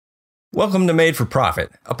Welcome to Made for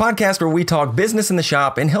Profit, a podcast where we talk business in the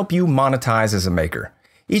shop and help you monetize as a maker.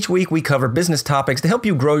 Each week we cover business topics to help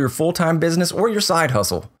you grow your full-time business or your side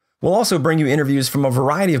hustle. We'll also bring you interviews from a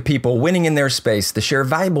variety of people winning in their space to share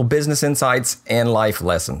valuable business insights and life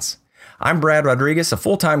lessons. I'm Brad Rodriguez, a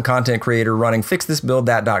full-time content creator running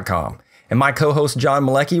FixThisBuildThat.com, and my co-host John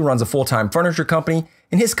Malecki runs a full-time furniture company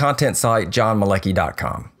and his content site,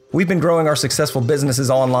 johnmalecki.com. We've been growing our successful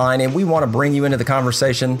businesses online, and we want to bring you into the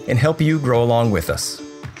conversation and help you grow along with us.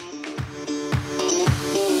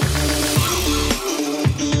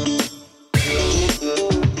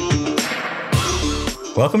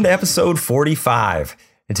 Welcome to episode 45.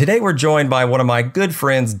 And today we're joined by one of my good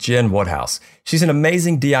friends, Jen Woodhouse. She's an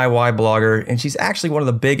amazing DIY blogger, and she's actually one of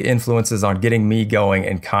the big influences on getting me going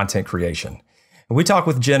in content creation. And we talk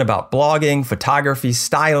with Jen about blogging, photography,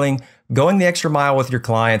 styling, going the extra mile with your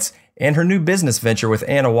clients, and her new business venture with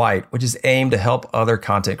Anna White, which is aimed to help other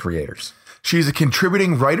content creators. She's a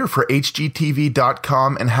contributing writer for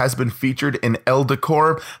HGTV.com and has been featured in Elle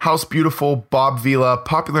Decor, House Beautiful, Bob Vila,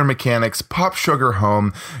 Popular Mechanics, Pop Sugar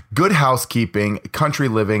Home, Good Housekeeping, Country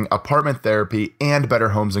Living, Apartment Therapy, and Better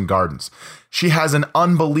Homes and Gardens. She has an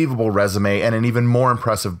unbelievable resume and an even more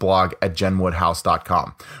impressive blog at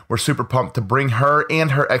jenwoodhouse.com. We're super pumped to bring her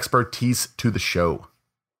and her expertise to the show.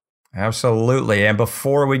 Absolutely. And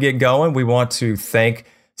before we get going, we want to thank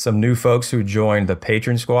some new folks who joined the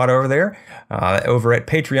Patreon squad over there, over at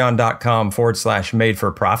patreon.com/made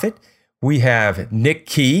for profit. We have Nick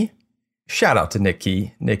Key. Shout out to Nick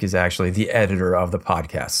Key. Nick is actually the editor of the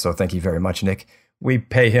podcast. So thank you very much, Nick. We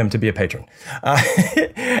pay him to be a patron.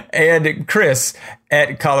 And Chris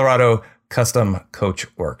at Colorado Custom Coach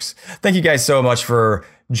Works. Thank you guys so much for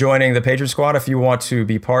joining the Patreon squad. If you want to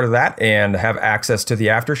be part of that and have access to the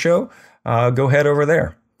after show, go head over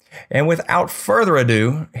there. And without further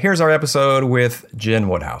ado, here's our episode with Jen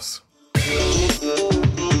Woodhouse.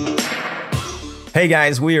 Hey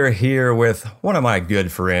guys, we are here with one of my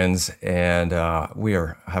good friends, and we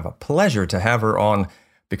have a pleasure to have her on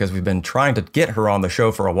because we've been trying to get her on the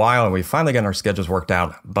show for a while, and we finally got our schedules worked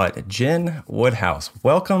out. But Jen Woodhouse,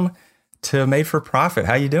 welcome to Made for Profit.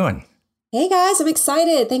 How you doing? Hey guys, I'm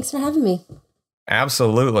excited. Thanks for having me.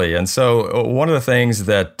 Absolutely. And so one of the things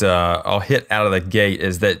that I'll hit out of the gate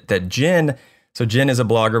is that Jen, so Jen is a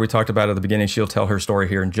blogger. We talked about it at the beginning. She'll tell her story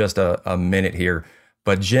here in just a minute here.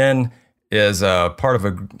 But Jen is part of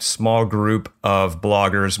a small group of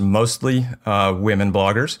bloggers, mostly women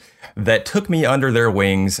bloggers, that took me under their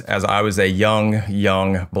wings as I was a young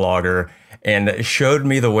blogger and showed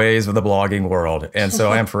me the ways of the blogging world. And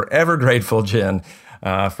so I am forever grateful, Jen,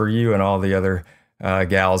 for you and all the other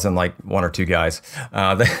gals and like one or two guys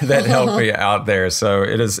that helped me out there. So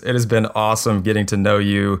it has been awesome getting to know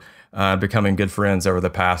you, becoming good friends over the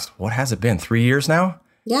past, what has it been, 3 years now?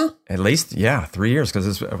 Yeah. At least, yeah, 3 years, because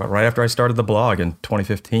it's right after I started the blog in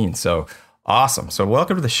 2015. So awesome. So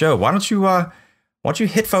welcome to the show. Why don't you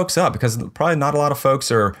hit folks up, because probably not a lot of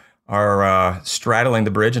folks are straddling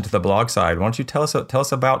the bridge into the blog side. Why don't you tell us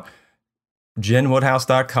about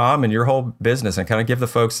jenwoodhouse.com and your whole business, and kind of give the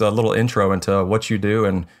folks a little intro into what you do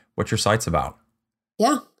and what your site's about.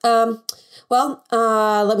 Yeah. Let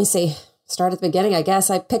me see. Start at the beginning, I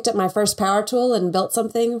guess. I picked up my first power tool and built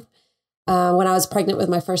something when I was pregnant with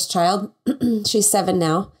my first child. She's 7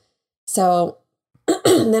 now. So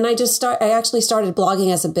then I actually started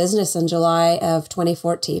blogging as a business in July of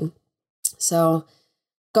 2014. So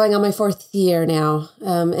going on my 4th year now.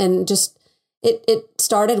 And just It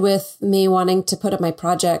started with me wanting to put up my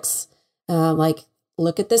projects, like,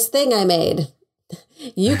 look at this thing I made.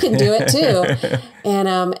 You can do it too. And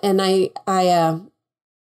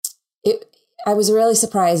I was really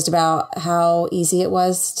surprised about how easy it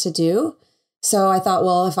was to do. So I thought,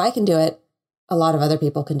 well, if I can do it, a lot of other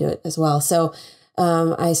people can do it as well. So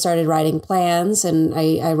I started writing plans, and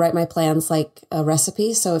I write my plans like a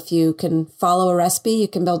recipe. So if you can follow a recipe, you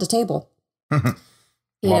can build a table.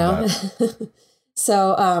 You know?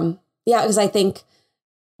 So, because I think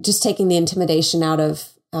just taking the intimidation out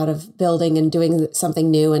of building and doing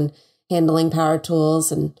something new and handling power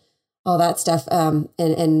tools and all that stuff,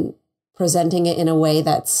 and presenting it in a way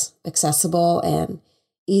that's accessible and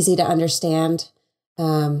easy to understand,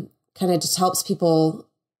 kind of just helps people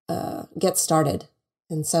get started.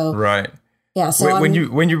 And so, right. Yeah. So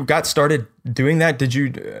when you got started doing that, did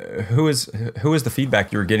you, who is the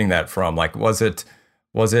feedback you were getting that from? Like, was it,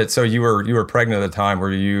 so you were pregnant at the time,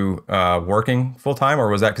 were you working full time, or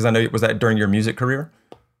was that, cause I know, was that during your music career?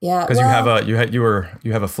 Yeah. Cause you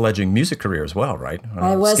have a fledgling music career as well, right?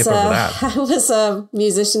 I was a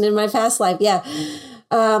musician in my past life. Yeah.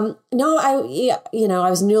 No, I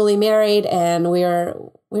was newly married, and we were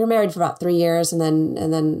we were married for about 3 years, and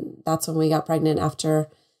then that's when we got pregnant after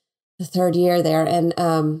the 3rd year there.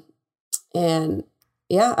 And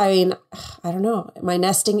yeah, I mean, I don't know, my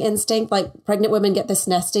nesting instinct, like pregnant women get this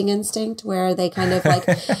nesting instinct where they kind of like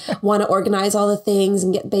want to organize all the things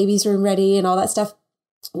and get baby's room ready and all that stuff.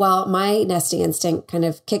 Well, my nesting instinct kind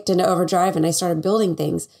of kicked into overdrive and I started building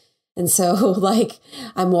things. And so like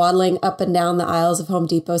I'm waddling up and down the aisles of Home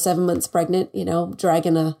Depot, 7 months pregnant,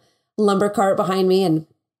 dragging a lumber cart behind me. And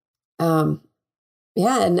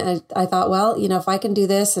yeah, and I thought, well, if I can do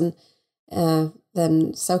this, and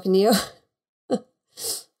then so can you.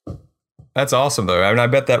 That's awesome, though. I mean, I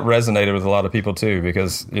bet that resonated with a lot of people too,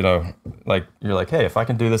 because like you're like, hey, if I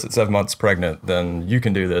can do this at 7 months pregnant, then you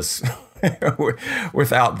can do this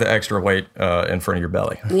without the extra weight in front of your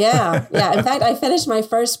belly. Yeah. In fact, I finished my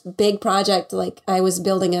first big project. Like I was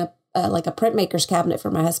building a printmaker's cabinet for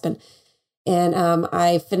my husband. And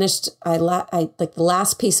I finished, like the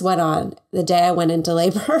last piece went on the day I went into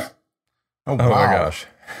labor. Oh, wow. Oh my gosh.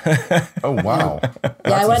 Oh, wow. Yeah,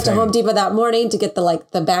 I went to Home Depot that morning to get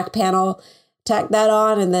the back panel, tack that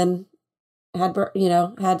on, and then had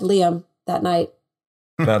Liam that night.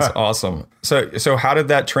 That's awesome. So how did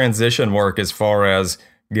that transition work as far as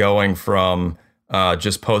going from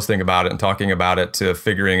just posting about it and talking about it to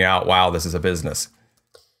figuring out, wow, this is a business?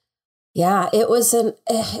 Yeah, it was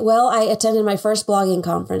I attended my first blogging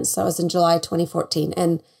conference. That was in July 2014.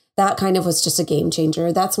 And that kind of was just a game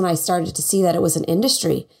changer. That's when I started to see that it was an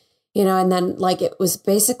industry, and then like it was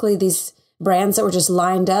basically these brands that were just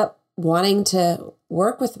lined up wanting to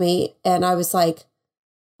work with me. And I was like,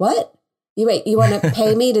 what? You want to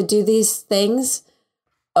pay me to do these things?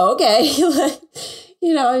 Okay.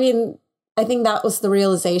 I mean, I think that was the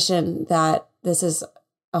realization that this is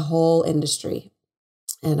a whole industry.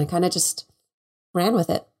 And I kind of just ran with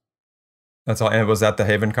it. That's all. And was that the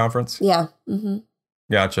Haven conference? Yeah. Mm-hmm.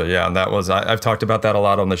 Gotcha. Yeah. And that was, I've talked about that a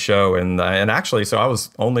lot on the show. And actually, so I was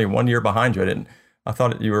only 1 year behind you. I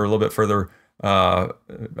thought you were a little bit further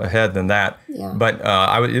ahead than that. Yeah. But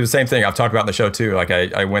it was the same thing I've talked about in the show too. Like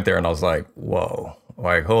I went there and I was like, whoa,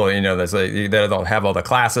 like, holy, they'll have all the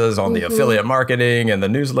classes on the affiliate marketing and the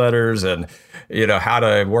newsletters and, how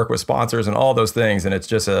to work with sponsors and all those things. And it's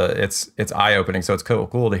just it's eye opening. So it's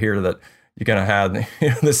cool to hear that you kind of had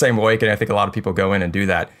the same awakening. I think a lot of people go in and do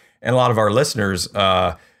that. And a lot of our listeners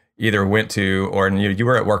either went to, or you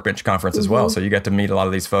were at Workbench Conference as well. So you got to meet a lot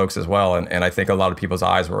of these folks as well. And I think a lot of people's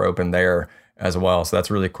eyes were open there as well. So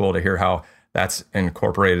that's really cool to hear how that's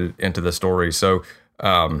incorporated into the story. So,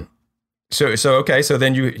 okay. So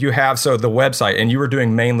then you have, the website, and you were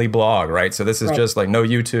doing mainly blog, right? So this is just like no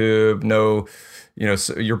YouTube, no,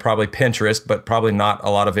 so you're probably Pinterest, but probably not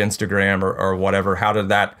a lot of Instagram or whatever. How did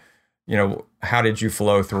that, how did you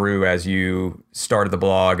flow through as you started the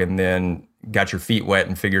blog and then got your feet wet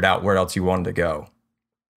and figured out where else you wanted to go?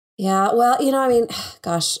 Yeah. Well, I mean,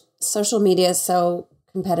 gosh, social media is so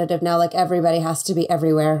competitive now. Like everybody has to be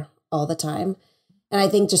everywhere all the time. And I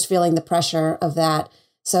think just feeling the pressure of that.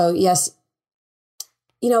 So yes,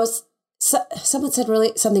 someone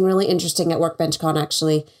said something really interesting at WorkbenchCon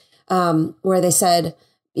actually, where they said,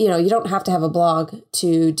 you don't have to have a blog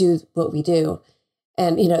to do what we do.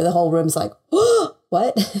 And, the whole room's like, oh,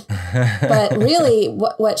 what? But really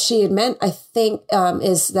what she had meant, I think,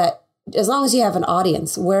 is that as long as you have an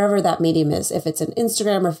audience, wherever that medium is, if it's an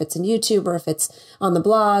Instagram or if it's in YouTube or if it's on the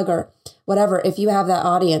blog or whatever, if you have that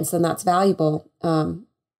audience, then that's valuable.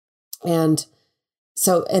 And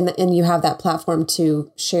so, and you have that platform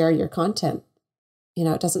to share your content.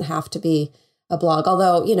 It doesn't have to be a blog.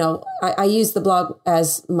 Although, I use the blog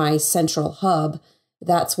as my central hub.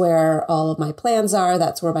 That's where all of my plans are.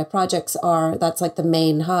 That's where my projects are. That's like the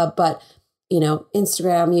main hub. But,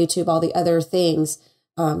 Instagram, YouTube, all the other things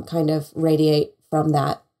kind of radiate from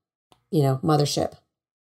that, mothership.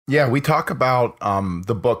 Yeah, we talk about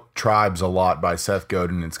the book Tribes a lot by Seth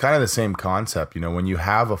Godin. It's kind of the same concept. When you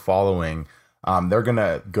have a following, they're going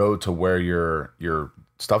to go to where your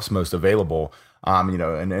stuff's most available.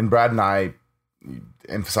 And Brad and I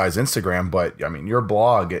emphasize Instagram, but I mean, your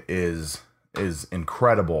blog is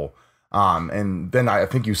incredible. And then I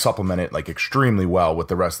think you supplement it like extremely well with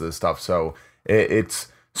the rest of the stuff. So it's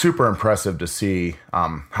super impressive to see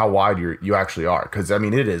how wide you actually are. Because I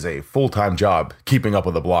mean, it is a full-time job keeping up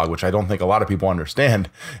with a blog, which I don't think a lot of people understand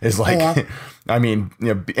is like, yeah. I mean,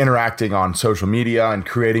 interacting on social media and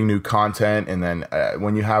creating new content. And then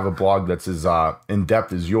when you have a blog that's as in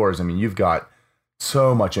depth as yours, I mean, you've got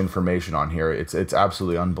so much information on here. It's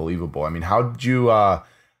absolutely unbelievable. I mean, how did you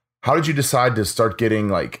how did you decide to start getting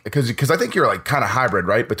like, because I think you're like kind of hybrid,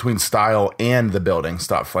 right? Between style and the building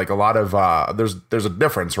stuff. Like a lot of, there's a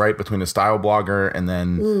difference, right? Between a style blogger and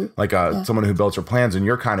then someone who builds your plans, and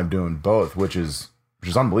you're kind of doing both, which is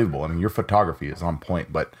unbelievable. I mean, your photography is on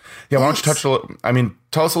point, but yeah, why don't you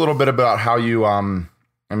tell us a little bit about how you,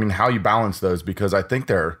 how you balance those, because I think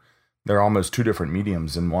they're almost two different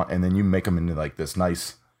mediums in one, and then you make them into like this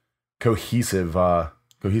nice cohesive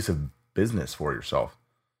business for yourself.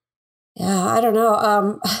 Yeah, I don't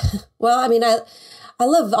know. Well, I mean, I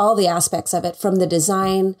love all the aspects of it, from the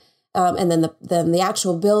design, and then the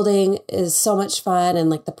actual building is so much fun, and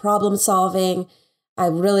like the problem solving. I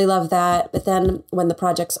really love that. But then when the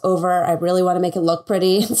project's over, I really want to make it look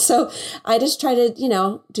pretty. And so I just try to,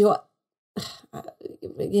 do,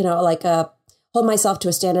 hold myself to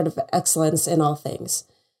a standard of excellence in all things.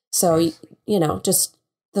 So, just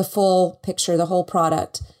the full picture, the whole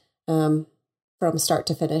product, from start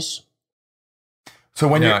to finish. So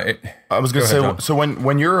when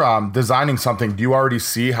when you're designing something, do you already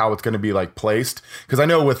see how it's going to be like placed? Because I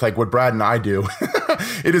know with like what Brad and I do,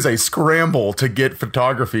 it is a scramble to get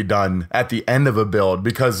photography done at the end of a build,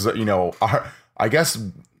 because I guess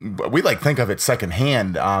we like think of it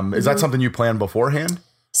secondhand. Is that something you plan beforehand?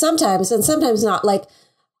 Sometimes, and sometimes not. Like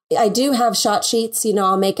I do have shot sheets.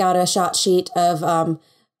 I'll make out a shot sheet of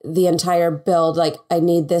the entire build. Like I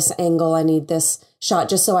need this angle, I need this shot,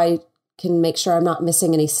 just so I can make sure I'm not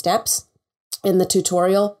missing any steps in the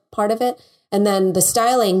tutorial part of it. And then the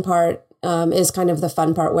styling part is kind of the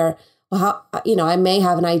fun part, where, I may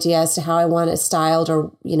have an idea as to how I want it styled,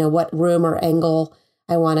 or, what room or angle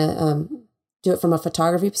I want to do it from a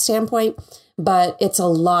photography standpoint. But it's a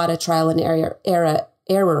lot of trial and error.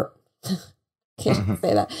 Can't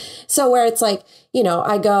say that. So where it's like,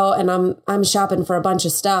 I go and I'm shopping for a bunch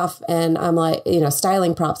of stuff, and I'm like,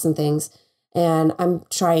 styling props and things. And I'm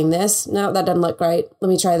trying this. No, that doesn't look right. Let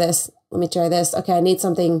me try this. Okay, I need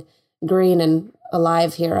something green and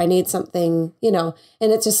alive here. I need something, and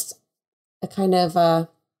it's just a kind of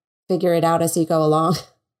figure it out as you go along.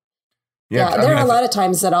 Yeah, there are a lot of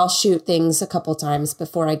times that I'll shoot things a couple times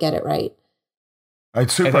before I get it right.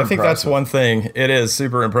 It's super I think that's one thing. It is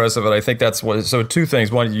super impressive, and I think that's what. So two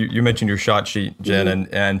things. One, you mentioned your shot sheet, Jen,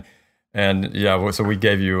 and yeah, so we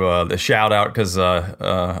gave you the shout out because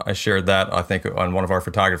I shared that, I think, on one of our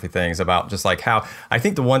photography things about just like how I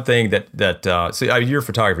think the one thing that your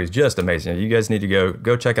photography is just amazing. You guys need to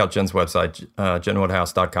go check out Jen's website,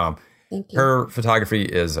 jenwoodhouse.com. Thank you. Her photography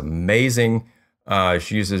is amazing.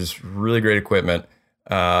 She uses really great equipment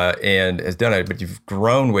and has done it, but you've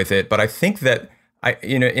grown with it. But I think that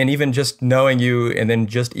and even just knowing you and then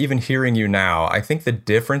just even hearing you now, I think the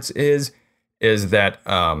difference is that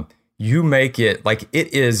you make it like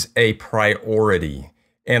it is a priority.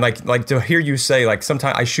 And like to hear you say, like,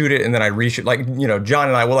 sometimes I shoot it and then I reshoot, like, John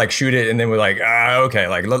and I will like shoot it and then we're like, okay,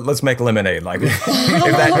 like let's make lemonade. Like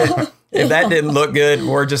if that didn't look good,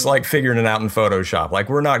 we're just like figuring it out in Photoshop. Like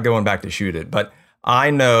we're not going back to shoot it. But I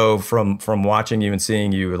know from watching you and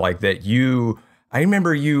seeing you, like that I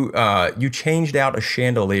remember you changed out a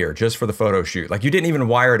chandelier just for the photo shoot. Like you didn't even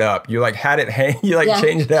wire it up. You like had it hang. You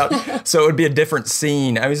changed it out so it would be a different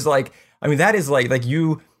scene. I was like, that is like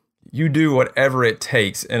you do whatever it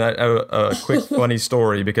takes. And a quick funny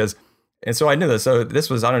story so I knew this. So this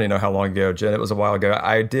was, I don't even know how long ago, Jen. It was a while ago.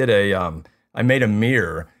 I did I made a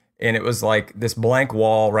mirror. And it was like this blank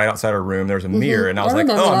wall right outside our room. There was a mirror, and I was like,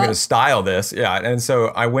 I'm going to style this. Yeah. And so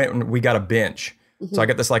I went and we got a bench. So I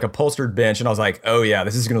got this like upholstered bench, and I was like, oh yeah,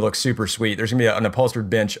 this is going to look super sweet. There's going to be an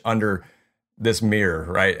upholstered bench under this mirror,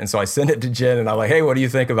 right? And so I sent it to Jen, and I'm like, hey, what do you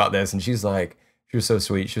think about this? And she's like, she was so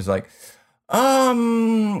sweet. She was like,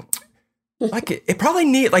 like it probably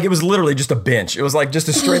it was literally just a bench. It was like just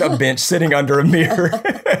a straight up bench sitting under a mirror.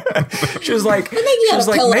 She was like, maybe you had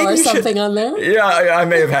a pillow or something on there. Yeah, I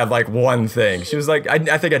may have had like one thing. She was like,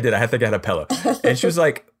 I think I did. I think I had a pillow. And she was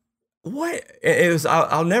like, what? It was,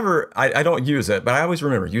 I'll never, I don't use it, but I always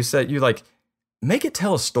remember you said, you like, make it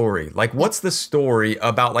tell a story. Like, what's the story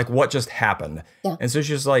about like what just happened? Yeah. And so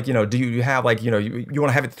she's like, do you have like, you want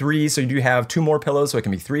to have it 3? So do you have 2 more pillows so it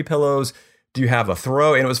can be 3 pillows? Do you have a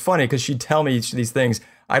throw? And it was funny because she'd tell me each of these things.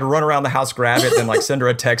 I'd run around the house, grab it, then like send her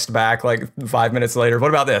a text back like 5 minutes later. What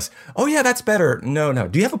about this? Oh yeah, that's better. No.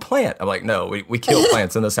 Do you have a plant? I'm like, no, we kill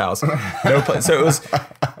plants in this house. No plant. So it was,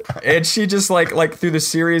 and she just like through the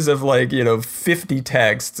series of like, 50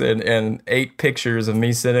 texts and 8 pictures of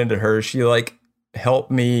me sending to her, she like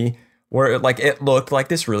helped me where like it looked like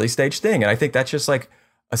this really staged thing. And I think that's just like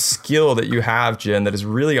a skill that you have, Jen, that is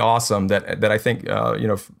really awesome that I think,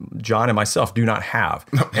 John and myself do not have.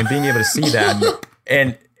 And being able to see that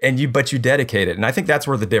and but you dedicate it. And I think that's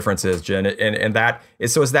where the difference is, Jen. And that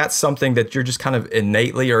is, so is that something that you're just kind of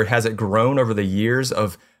innately, or has it grown over the years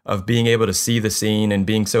of being able to see the scene and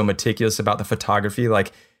being so meticulous about the photography?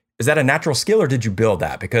 Like, is that a natural skill, or did you build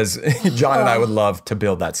that? Because John and I would love to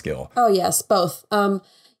build that skill. Oh, yes, both.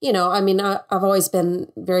 You know, I mean, I've always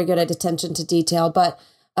been very good at attention to detail, but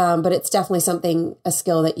it's definitely a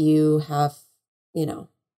skill that you have, you know,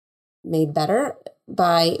 made better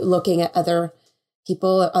by looking at other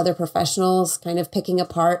people, other professionals, kind of picking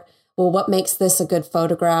apart, well, what makes this a good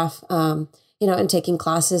photograph? You know, and taking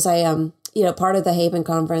classes. You know, part of the Haven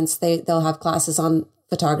conference, they'll have classes on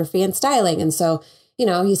photography and styling. And so, you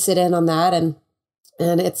know, you sit in on that, and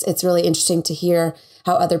it's really interesting to hear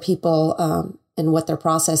how other people, and what their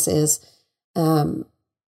process is. And,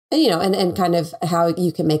 you know, and kind of how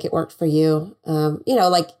you can make it work for you. You know,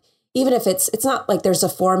 like, even if it's not like there's a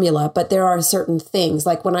formula, but there are certain things,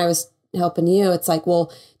 like when I was helping you, it's like,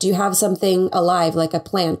 well, do you have something alive, like a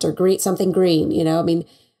plant or something green, you know, I mean,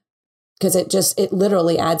 because it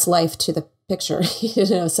literally adds life to the picture, you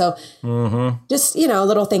know, so just, you know,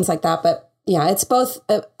 little things like that. But yeah, it's both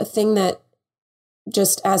a thing that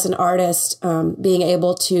just as an artist, being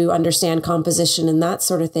able to understand composition and that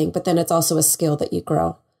sort of thing, but then it's also a skill that you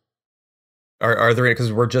grow. Are there,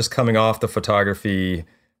 because we're just coming off the photography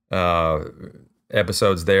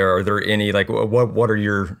episodes there, are there any, like, what are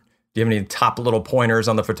your, do you have any top little pointers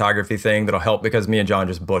on the photography thing that'll help? Because me and John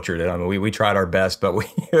just butchered it. I mean, we tried our best, but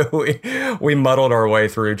we muddled our way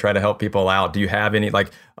through, try to help people out. Do you have any,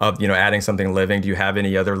 like, you know, adding something living? Do you have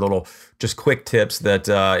any other little, just quick tips that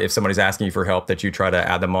if somebody's asking you for help, that you try to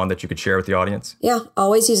add them on, that you could share with the audience? Yeah,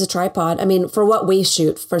 always use a tripod. I mean, for what we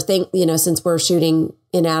shoot, you know, since we're shooting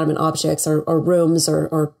inanimate objects or rooms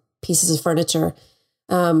or pieces of furniture,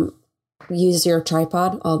 use your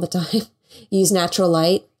tripod all the time. Use natural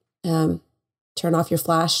light. Turn off your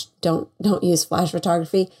flash. Don't use flash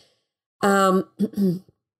photography.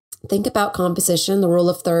 Think about composition, the rule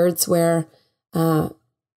of thirds, where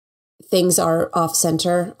things are off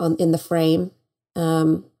center in the frame.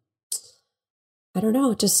 I don't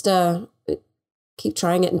know, just keep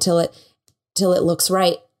trying it until it looks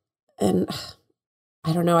right. And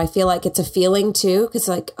I don't know, I feel like it's a feeling too, because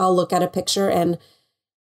like I'll look at a picture and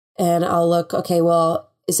I'll look, okay, well,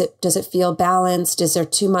 does it feel balanced? Is there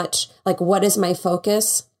too much, like, what is my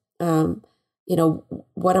focus? You know,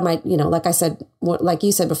 what am I, you know, like I said, like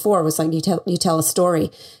you said before, was like, you tell a story.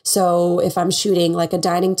 So if I'm shooting like a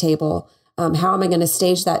dining table, how am I going to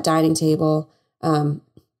stage that dining table,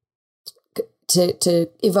 to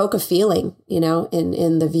evoke a feeling, you know,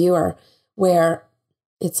 in the viewer, where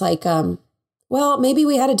it's like, well, maybe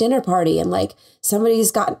we had a dinner party and like somebody's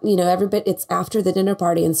got, you know, it's after the dinner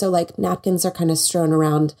party. And so like napkins are kind of strewn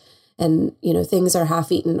around and, you know, things are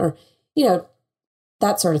half eaten, or, you know,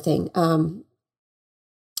 that sort of thing.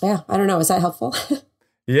 Yeah, I don't know. Is that helpful?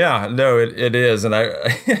 Yeah, no, it is. And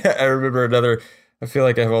I remember I feel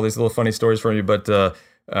like I have all these little funny stories from you, but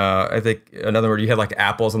I think another word, you had like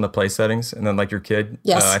apples on the place settings, and then like your kid,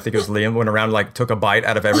 yes. I think it was Liam, went around and like took a bite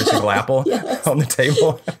out of every single apple yes. on the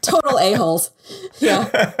table. Total a-holes. Yeah.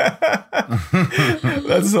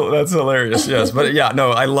 That's hilarious. Yes. But yeah, no,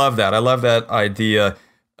 I love that. I love that idea.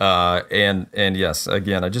 And yes,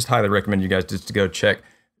 again, I just highly recommend you guys just to go check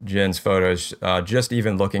Jen's photos. Just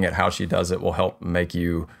even looking at how she does it will help make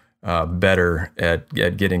you better at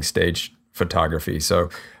getting stage photography. So,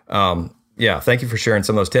 yeah, thank you for sharing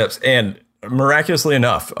some of those tips. And miraculously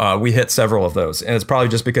enough, we hit several of those. And it's probably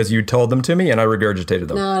just because you told them to me and I regurgitated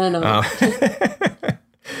them. No.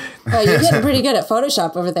 You're getting pretty good at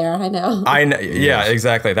Photoshop over there. I know. Yeah,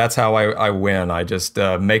 exactly. That's how I win. I just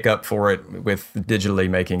make up for it with digitally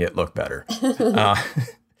making it look better.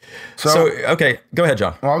 So, okay, go ahead,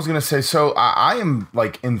 John. Well, I was going to say, so I am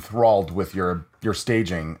like enthralled with your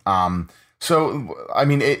staging. So, I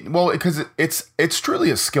mean, because it's truly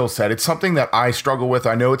a skill set. It's something that I struggle with.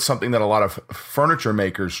 I know it's something that a lot of furniture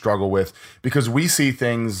makers struggle with, because we see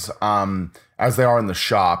things as they are in the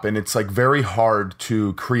shop, and it's like very hard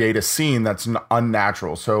to create a scene that's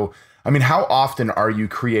unnatural. So, I mean, how often are you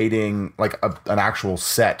creating like an actual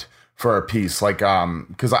set for a piece? Like,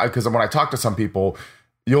 because when I talk to some people,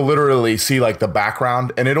 you'll literally see like the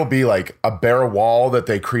background, and it'll be like a bare wall that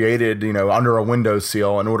they created, you know, under a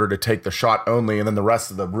windowsill in order to take the shot only. And then the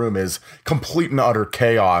rest of the room is complete and utter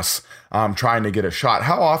chaos, trying to get a shot.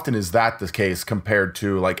 How often is that the case compared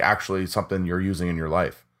to like actually something you're using in your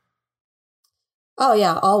life? Oh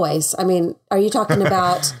yeah, always. I mean, are you talking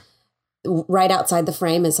about right outside the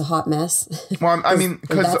frame is a hot mess? Well, I mean,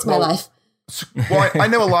 that's my life. Well, I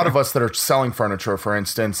know a lot of us that are selling furniture, for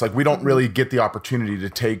instance, like we don't really get the opportunity to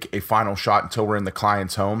take a final shot until we're in the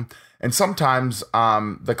client's home. And sometimes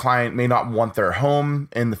the client may not want their home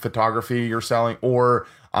in the photography you're selling, or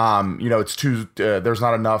it's too there's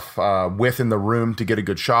not enough width in the room to get a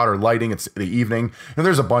good shot, or lighting. It's the evening, and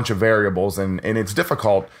there's a bunch of variables, and it's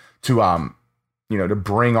difficult to to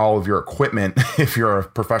bring all of your equipment if you're a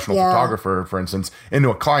professional photographer, for instance, into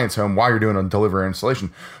a client's home while you're doing a delivery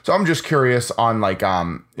installation. So I'm just curious on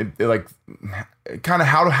kind of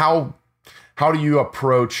how do you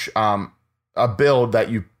approach a build that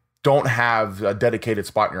you don't have a dedicated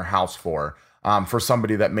spot in your house for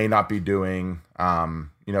somebody that may not be doing,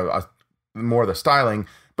 more of the styling,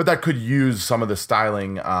 but that could use some of the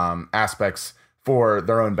styling aspects for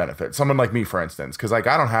their own benefit. Someone like me, for instance, because like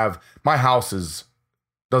my house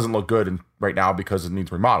doesn't look good right now because it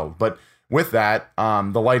needs remodeled. But with that,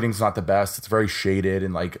 the lighting's not the best. It's very shaded,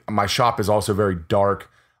 and like my shop is also very dark.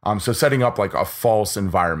 So setting up like a false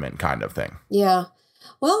environment kind of thing. Yeah.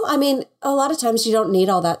 Well, I mean, a lot of times you don't need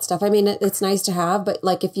all that stuff. I mean, it's nice to have, but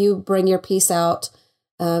like if you bring your piece out,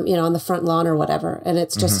 on the front lawn or whatever, and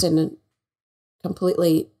it's just in a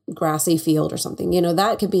completely grassy field or something,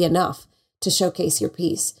 that could be enough to showcase your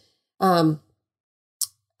piece. A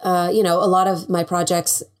lot of my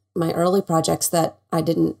projects, my early projects that I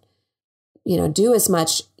didn't, do as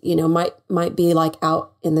much, might be like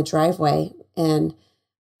out in the driveway, and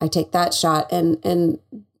I take that shot, and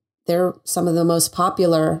they're some of the most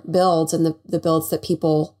popular builds and the builds that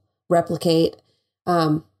people replicate.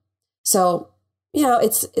 So,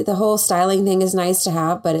 it's the whole styling thing is nice to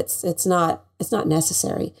have, but it's not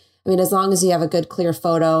necessary. I mean, as long as you have a good, clear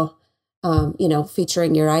photo,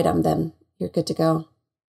 featuring your item, then you're good to go.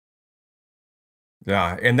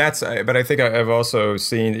 Yeah. And but I think I've also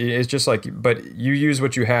seen, it's just like, but you use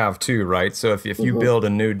what you have too, right? So if you build a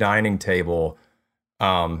new dining table,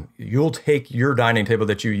 you'll take your dining table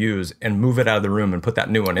that you use and move it out of the room and put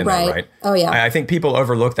that new one in there, right? Oh, yeah. I think people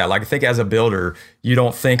overlook that. Like, I think as a builder, you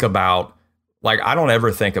don't think about, like, I don't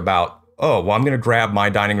ever think about, oh, well, I'm going to grab my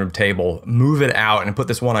dining room table, move it out, and put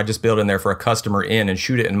this one I just built in there for a customer in and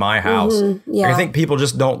shoot it in my house. Yeah. Like, I think people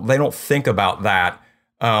just don't think about that.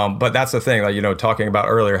 But that's the thing, like, talking about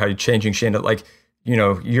earlier, how you're changing Shane, like,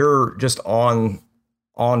 you're just on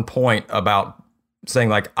point about saying,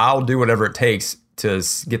 like, I'll do whatever it takes to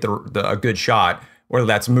get a good shot, whether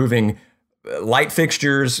that's moving light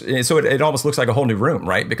fixtures. So it almost looks like a whole new room,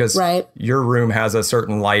 right? Because your room has a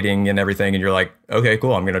certain lighting and everything, and you're like, okay,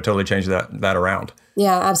 cool, I'm going to totally change that around.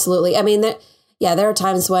 Yeah, absolutely. I mean, there are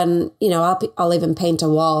times when, I'll even paint a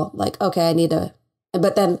wall, like, okay, I need to,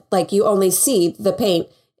 but then like you only see the paint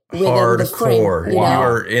within the frame. Hardcore. You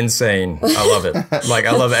are insane. I love it. Like,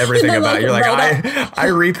 I love everything about it. You're like, I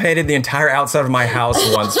repainted the entire outside of my house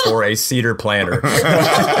once for a cedar planter.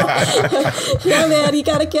 Yeah, man, you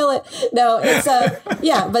got to kill it. No, it's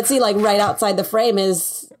but see, like right outside the frame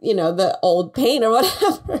is, the old paint or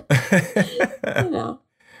whatever.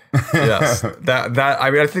 Yes. I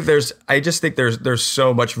mean, I just think there's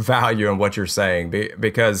so much value in what you're saying,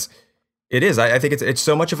 because it is. I think it's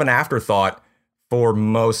so much of an afterthought for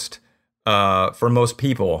most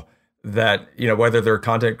people that, whether they're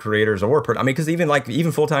content creators or, because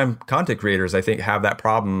even full-time content creators, I think, have that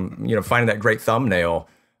problem, finding that great thumbnail.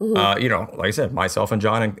 Like I said, myself and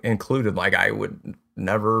John included, like, I would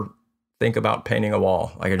never think about painting a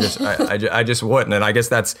wall. Like, I just wouldn't. And I guess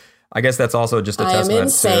that's also just a testament. I'm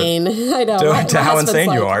insane. I know. To how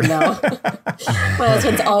insane you are. No. My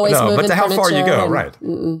husband's always moving but to how far you go, and, right?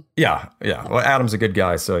 Yeah. Well, Adam's a good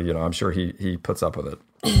guy, so I'm sure he puts up with it.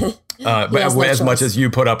 But as much as you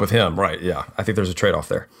put up with him, right? Yeah, I think there's a trade-off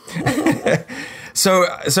there. So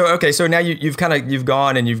okay, so now you've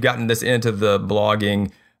gone and you've gotten this into the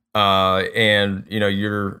blogging, and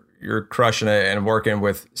you're crushing it and working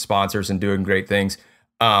with sponsors and doing great things.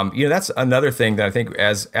 That's another thing that I think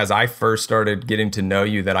as I first started getting to know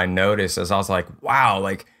you, that I noticed, as I was like, wow,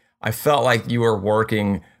 like I felt like you were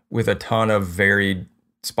working with a ton of varied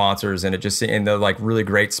sponsors, and the like really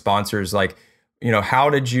great sponsors. Like,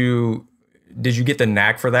 how did you get the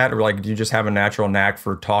knack for that? Or like, did you just have a natural knack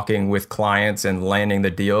for talking with clients and landing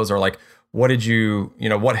the deals? Or like, what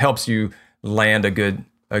helps you land a good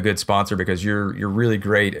sponsor? Because you're really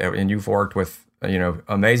great and you've worked with,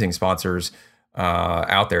 amazing sponsors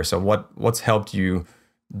out there. So what's helped you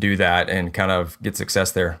do that and kind of get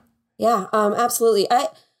success there? Yeah, absolutely.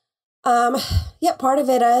 Part of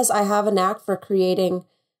it is I have a knack for creating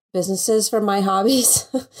businesses from my hobbies.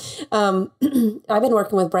 I've been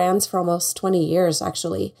working with brands for almost 20 years,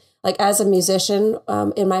 actually. Like, as a musician,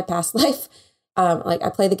 in my past life, like I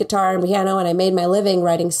play the guitar and piano, and I made my living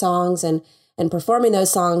writing songs. And and performing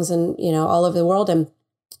those songs and, all over the world. And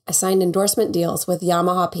I signed endorsement deals with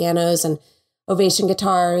Yamaha pianos and Ovation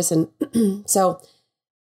guitars. And so,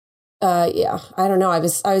 I don't know. I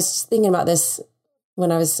was thinking about this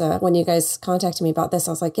when you guys contacted me about this.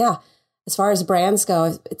 I was like, yeah, as far as brands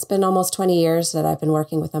go, it's been almost 20 years that I've been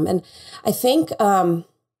working with them. And I think, I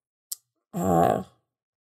don't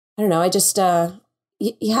know, I just,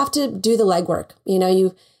 you have to do the legwork.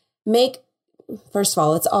 You make, first of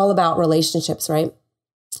all, it's all about relationships, right?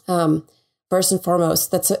 First and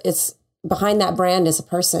foremost, it's behind that brand is a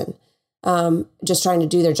person, just trying to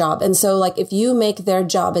do their job. And so like, if you make their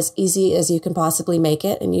job as easy as you can possibly make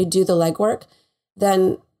it, and you do the legwork,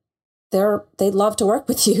 then they'd love to work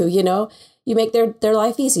with you. You make their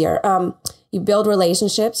life easier. You build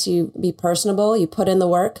relationships, you be personable, you put in the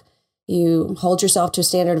work, you hold yourself to a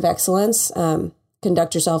standard of excellence,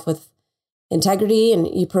 conduct yourself with integrity,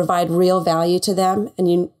 and you provide real value to them.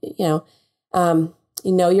 And you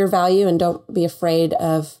know your value, and don't be afraid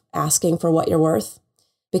of asking for what you're worth.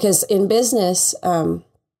 Because in business, you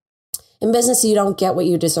don't get what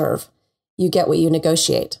you deserve. You get what you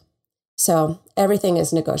negotiate. So everything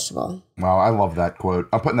is negotiable. Wow, I love that quote.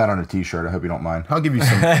 I'm putting that on a t-shirt. I hope you don't mind. I'll give you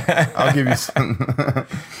some.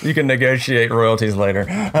 You can negotiate royalties later.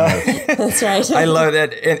 That's right. I love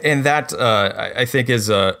that. And that, I think, is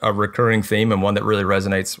a recurring theme, and one that really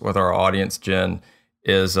resonates with our audience, Jen,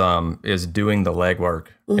 is doing the legwork.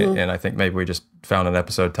 Mm-hmm. And I think maybe we just found an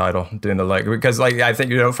episode title, Doing the Leg, because I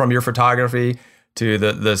think, from your photography to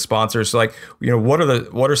the sponsors, so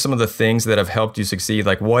what are some of the things that have helped you succeed?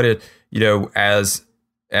 Like,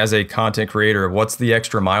 as a content creator, what's the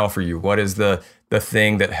extra mile for you? What is the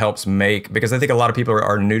thing that helps make, because I think a lot of people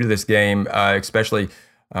are new to this game, especially,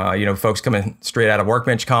 folks coming straight out of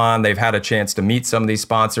Workbench Con, they've had a chance to meet some of these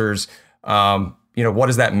sponsors. What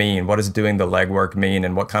does that mean? What does doing the legwork mean?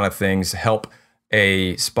 And what kind of things help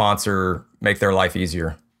a sponsor make their life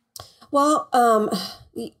easier? Well,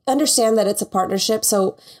 understand that it's a partnership.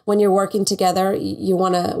 So when you're working together, you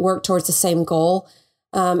want to work towards the same goal.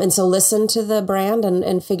 And so listen to the brand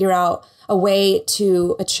and figure out a way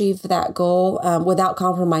to achieve that goal without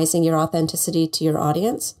compromising your authenticity to your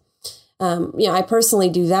audience. I personally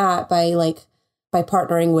do that by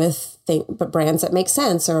partnering with brands that make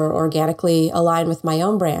sense or organically align with my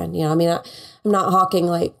own brand. I'm not hawking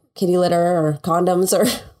like kitty litter or condoms or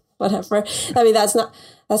whatever. That's not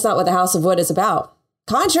what the House of Wood is about.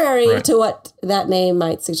 Contrary to what that name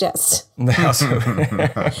might suggest. But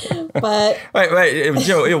wait,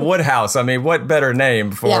 Joe, Woodhouse. What better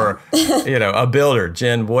name for a builder,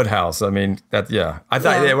 Jen Woodhouse? I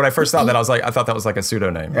thought when I first thought that, I thought that was like a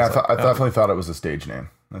pseudonym. Yeah, I definitely thought it was a stage name.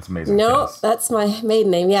 That's amazing. No, that's my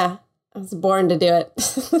maiden name. Yeah, I was born to do it.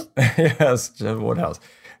 Yes, Jen Woodhouse.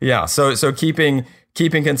 Yeah, so keeping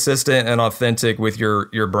consistent and authentic with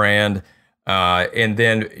your brand. And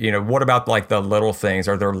then, what about like the little things?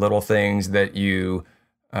 Are there little things that you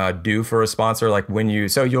do for a sponsor? Like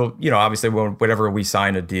you'll obviously whenever we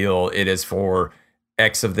sign a deal, it is for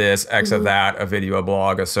X of this, X mm-hmm. of that, a video, a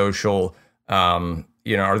blog, a social. Are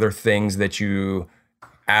there things that you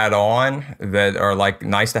add on that are like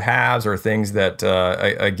nice to haves, or things that,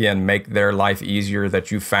 again, make their life easier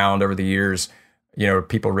that you found over the years,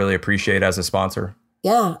 people really appreciate as a sponsor?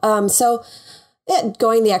 Yeah.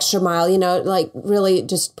 Going the extra mile, really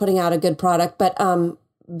just putting out a good product. But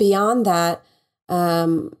beyond that, I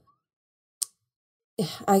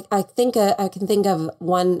can think of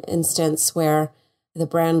one instance where the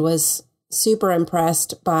brand was super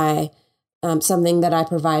impressed by something that I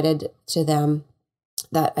provided to them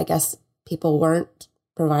that I guess people weren't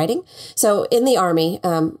providing. So in the Army,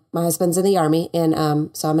 my husband's in the Army, and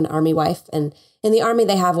so I'm an Army wife. And in the Army,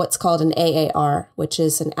 they have what's called an AAR, which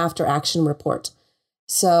is an after action report.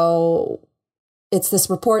 So it's this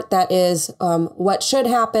report that is what should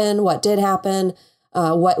happen, what did happen,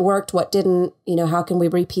 what worked, what didn't, how can we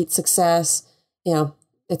repeat success,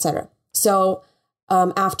 et cetera. So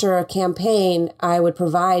after a campaign, I would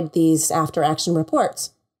provide these after action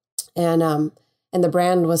reports. And the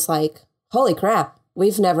brand was like, holy crap,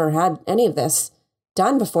 we've never had any of this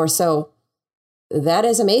done before. So that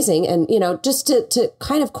is amazing. And, just to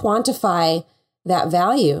kind of quantify that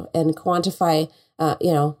value and quantify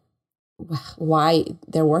why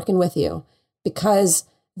they're working with you, because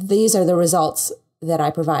these are the results that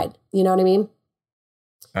I provide. You know what I mean?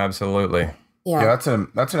 Absolutely. Yeah. That's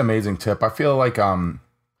an amazing tip. I feel like,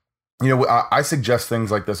 I suggest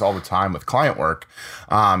things like this all the time with client work.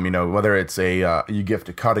 Whether it's you gift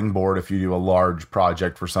a cutting board if you do a large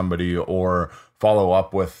project for somebody, or follow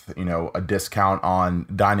up with, a discount on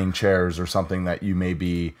dining chairs or something that you may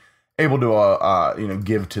be able to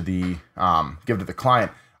give to the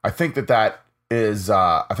client. I think that is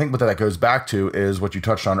I think what that goes back to is what you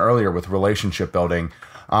touched on earlier with relationship building,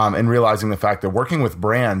 and realizing the fact that working with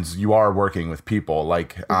brands, you are working with people,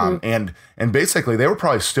 like and basically they were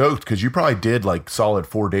probably stoked because you probably did like solid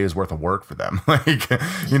 4 days worth of work for them. Like,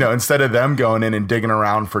 instead of them going in and digging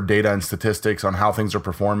around for data and statistics on how things are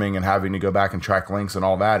performing and having to go back and track links and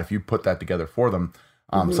all that, if you put that together for them,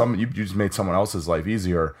 you just made someone else's life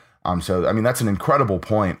easier. So, I mean, that's an incredible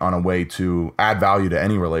point on a way to add value to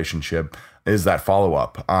any relationship, is that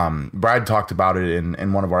follow-up. Brad talked about it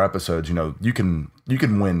in one of our episodes. You can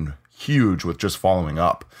win huge with just following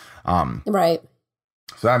up. Right.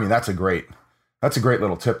 So, I mean, that's a great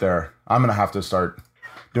little tip there. I'm going to have to start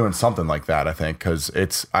doing something like that, I think, because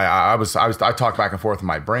I talked back and forth with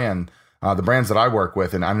my brand, the brands that I work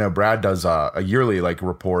with, and I know Brad does a yearly like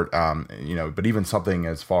report, but even something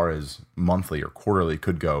as far as monthly or quarterly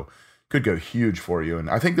could go huge for you. And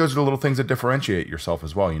I think those are the little things that differentiate yourself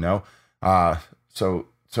as well,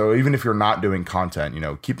 So even if you're not doing content,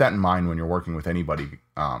 keep that in mind when you're working with anybody.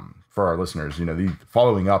 For our listeners, the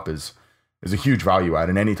following up is a huge value add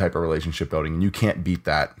in any type of relationship building, and you can't beat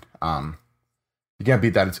that.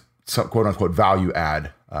 It's some quote unquote value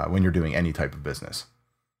add when you're doing any type of business.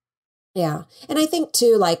 Yeah. And I think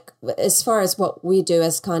too, like as far as what we do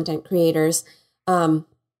as content creators,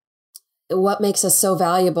 what makes us so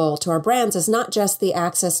valuable to our brands is not just the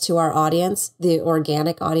access to our audience, the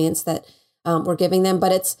organic audience that we're giving them,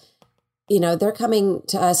 but it's, they're coming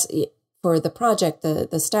to us for the project,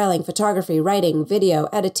 the styling, photography, writing, video,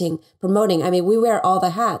 editing, promoting. I mean, we wear all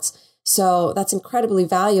the hats. So that's incredibly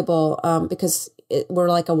valuable because we're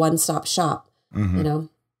like a one-stop shop,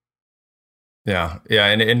 Yeah.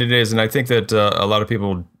 And it is. And I think that a lot of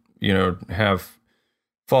people, have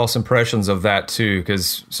false impressions of that too.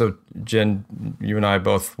 Because so Jen, you and I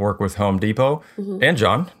both work with Home Depot, and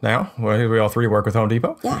John now, we all three work with Home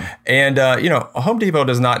Depot. Yeah. And, Home Depot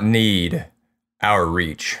does not need our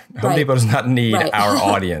reach. Home Depot does not need our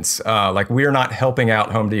audience. Like we're not helping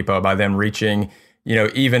out Home Depot by them reaching,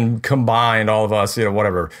 even combined, all of us,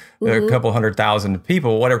 whatever, a couple 100,000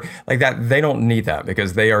 people, whatever, like that. They don't need that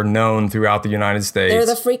because they are known throughout the United States. They're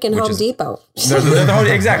the freaking Home Depot.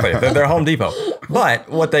 Exactly. They're Home Depot. But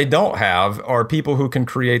what they don't have are people who can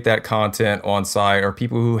create that content on site, or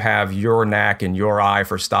people who have your knack and your eye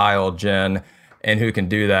for style, Jen, and who can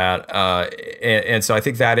do that. And so I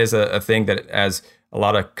think that is a thing that, as a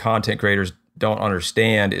lot of content creators don't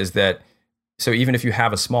understand, is that, so even if you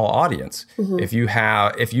have a small audience, if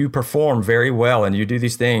you perform very well and you do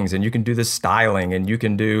these things and you can do this styling and you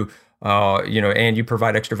can do, and you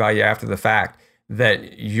provide extra value after the fact,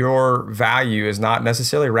 that your value is not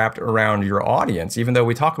necessarily wrapped around your audience. Even though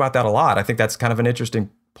we talk about that a lot, I think that's kind of an interesting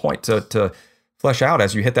point to flesh out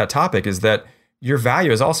as you hit that topic, is that your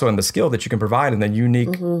value is also in the skill that you can provide and the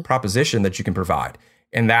unique proposition that you can provide.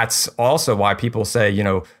 And that's also why people say,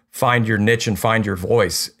 find your niche and find your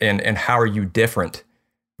voice, and how are you different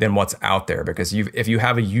than what's out there? Because if you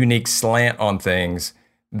have a unique slant on things,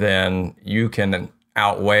 then you can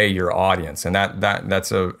outweigh your audience. And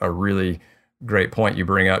that's a really great point you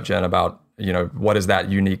bring up, Jen, about, what is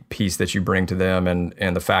that unique piece that you bring to them,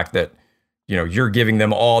 and the fact that, you're giving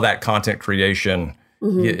them all that content creation,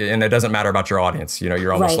 and it doesn't matter about your audience.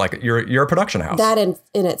 You're almost like you're a production house. That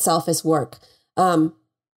in itself is work.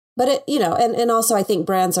 But it, and also I think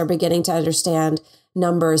brands are beginning to understand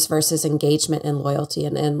numbers versus engagement and loyalty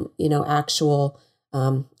and actual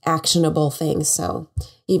actionable things. So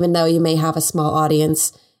even though you may have a small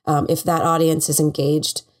audience, if that audience is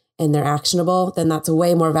engaged and they're actionable, then that's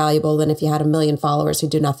way more valuable than if you had 1 million followers who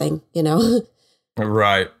do nothing,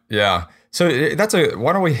 Right. Yeah. So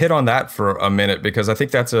why don't we hit on that for a minute? Because I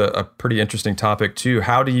think that's a pretty interesting topic too.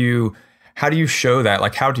 How do you show that?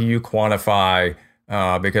 Like, how do you quantify?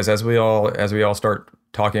 Because as we all start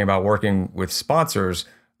talking about working with sponsors,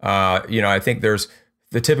 I think there's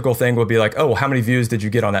the typical thing would be like, oh, well, how many views did you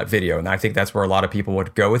get on that video? And I think that's where a lot of people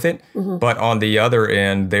would go with it. But on the other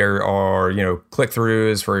end, there are,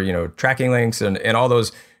 click-throughs for, tracking links and all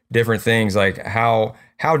those different things. Like how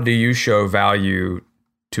do you show value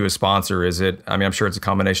to a sponsor? I'm sure it's a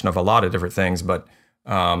combination of a lot of different things, but,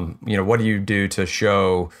 what do you do to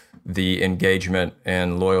show the engagement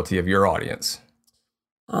and loyalty of your audience?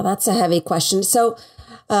 Oh, that's a heavy question. So,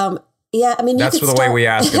 that's the way we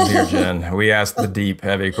ask them here, Jen. We ask the deep,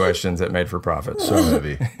 heavy questions at Made for Profit. So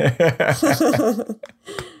heavy.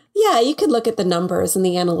 Yeah, you could look at the numbers and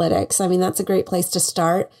the analytics. I mean, that's a great place to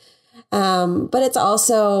start. But it's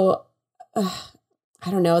also, I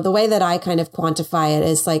don't know, the way that I kind of quantify it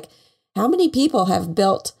is like, how many people have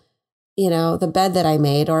built the bed that I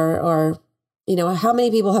made, or how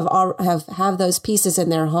many people have those pieces in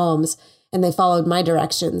their homes and they followed my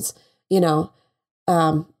directions, because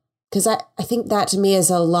I think that to me is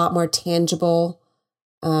a lot more tangible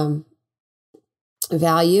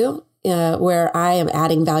value, where I am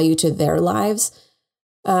adding value to their lives.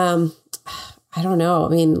 I don't know. I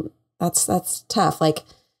mean, that's tough. Like,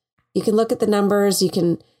 you can look at the numbers, you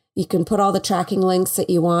can put all the tracking links that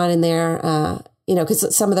you want in there,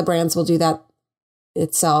 because some of the brands will do that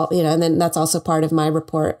itself, and then that's also part of my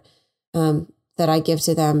report that I give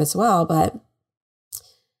to them as well. But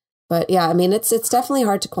yeah, I mean, it's definitely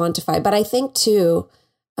hard to quantify. But I think too,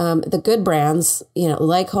 the good brands,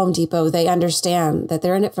 like Home Depot, they understand that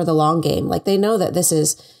they're in it for the long game. Like, they know that this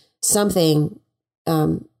is something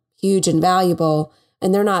huge and valuable,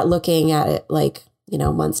 and they're not looking at it like,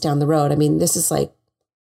 months down the road. I mean, this is like,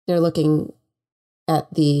 they're looking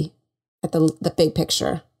at the big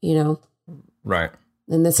picture, Right.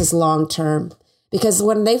 And this is long term, because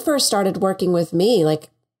when they first started working with me, like,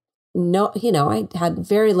 I had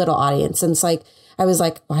very little audience. And it's like, I was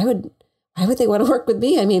like, why would they want to work with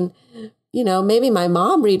me? I mean, maybe my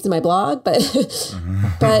mom reads my blog, but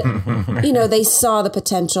they saw the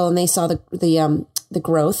potential and they saw the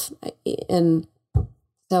growth. And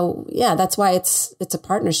so, yeah, that's why it's a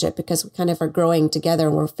partnership, because we kind of are growing together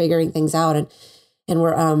and we're figuring things out, and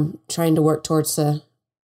we're trying to work towards a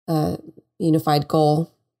unified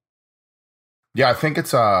goal. Yeah, I think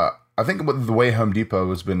the way Home Depot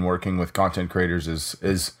has been working with content creators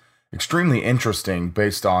is extremely interesting,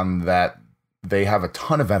 based on that they have a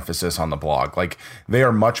ton of emphasis on the blog. Like, they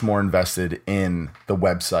are much more invested in the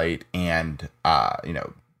website and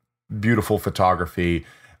beautiful photography.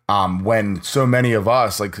 When so many of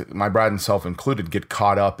us, like my Brad and self included, get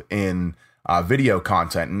caught up in video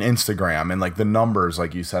content and Instagram and like the numbers,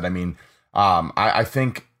 like you said. I mean, I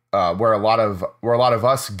think where a lot of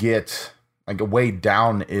us get like weighed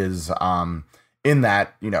down is in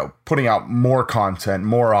that, putting out more content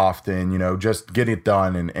more often, just get it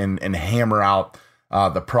done and hammer out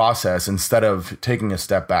the process, instead of taking a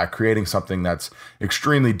step back, creating something that's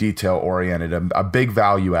extremely detail oriented, a big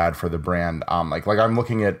value add for the brand.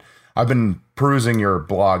 I've been perusing your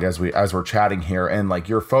blog as we're chatting here, and like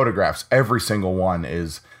your photographs, every single one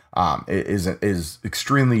is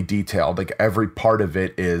extremely detailed. Like, every part of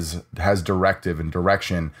it has directive and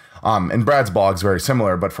direction. And Brad's blog is very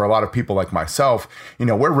similar, but for a lot of people like myself,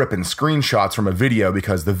 we're ripping screenshots from a video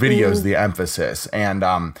because the video is the emphasis. And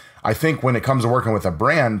I think when it comes to working with a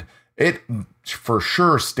brand, it for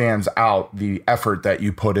sure stands out the effort that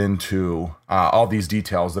you put into all these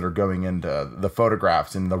details that are going into the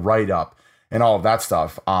photographs and the write up and all of that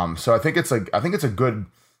stuff. So I think it's good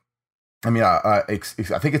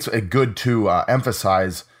to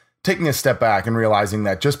emphasize taking a step back and realizing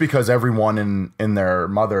that just because everyone in their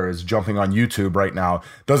mother is jumping on YouTube right now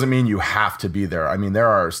doesn't mean you have to be there. I mean, there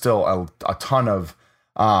are still a ton of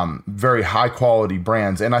very high quality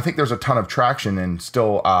brands, and I think there's a ton of traction in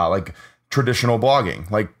still like traditional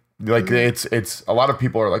blogging. Like it's a lot of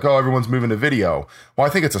people are like, oh, everyone's moving to video. Well,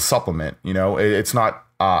 I think it's a supplement. It's not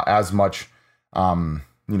as much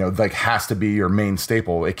like has to be your main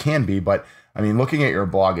staple. It can be, but I mean, looking at your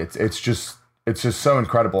blog, it's just so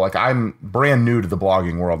incredible. Like, I'm brand new to the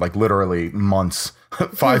blogging world, like literally months,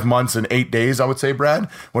 5 months and 8 days, I would say, Brad.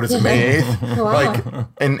 What is it, May 8th? Wow. Like,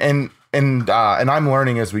 and I'm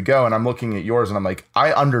learning as we go, and I'm looking at yours and I'm like,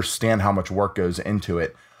 I understand how much work goes into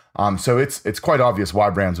it. So it's quite obvious why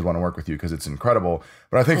brands would want to work with you, because it's incredible.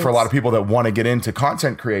 But I think for a lot of people that want to get into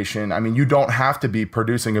content creation, I mean, you don't have to be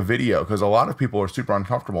producing a video, because a lot of people are super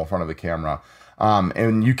uncomfortable in front of the camera.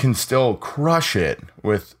 And you can still crush it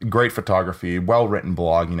with great photography, well-written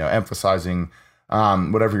blog, emphasizing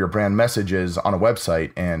whatever your brand message is on a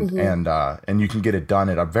website, and you can get it done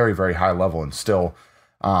at a very, very high level and still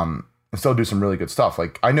do some really good stuff.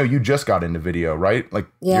 Like, I know you just got into video, right? Like,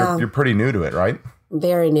 yeah. You're pretty new to it, right?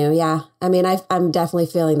 Very new. Yeah. I mean, I'm definitely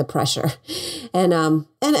feeling the pressure, and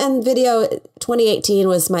video 2018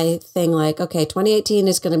 was my thing. Like, okay, 2018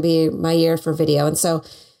 is going to be my year for video. And so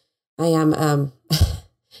I am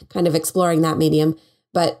kind of exploring that medium,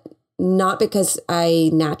 but not because I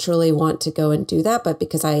naturally want to go and do that, but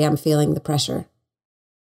because I am feeling the pressure.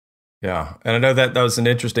 Yeah. And I know that was an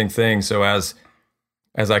interesting thing. So as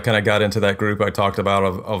I kind of got into that group I talked about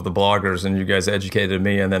of the bloggers, and you guys educated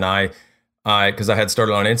me, and then because I had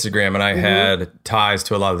started on Instagram, and I had ties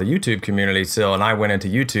to a lot of the YouTube community still, and I went into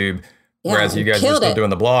YouTube, whereas you guys were still doing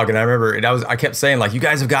the blog. And I remember I kept saying, like, you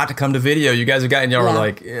guys have got to come to video. You guys have got, and y'all were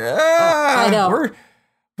like, yeah, I know.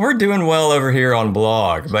 We're doing well over here on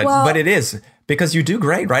blog, but it is because you do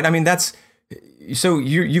great, right? I mean, so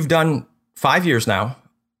you've done 5 years now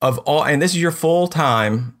of all, and this is your full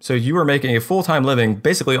time. So you were making a full time living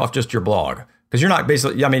basically off just your blog, because you're not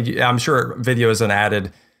basically. I mean, I'm sure video is an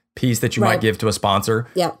added piece that you might give to a sponsor.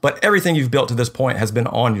 Yeah. But everything you've built to this point has been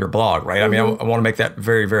on your blog, right? I mean, I want to make that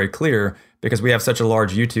very, very clear, because we have such a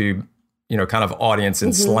large YouTube, kind of audience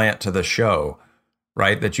and slant to the show,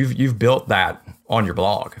 right? That you've built that on your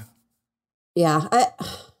blog. Yeah.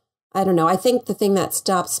 I don't know. I think the thing that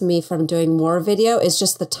stops me from doing more video is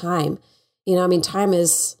just the time. Time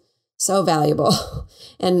is so valuable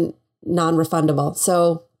and non-refundable.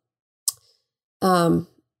 So,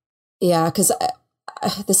 because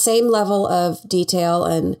the same level of detail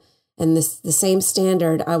and the same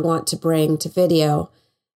standard I want to bring to video,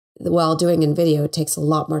 while doing in video, it takes a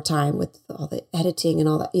lot more time with all the editing and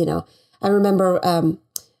all that. I remember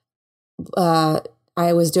I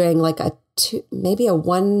was doing like maybe a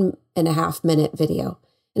 1.5 minute video,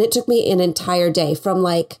 and it took me an entire day from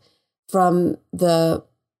the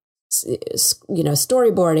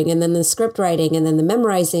storyboarding, and then the script writing, and then the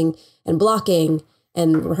memorizing and blocking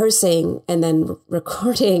and rehearsing, and then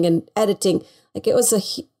recording and editing. Like, it was a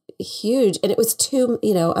huge, and it was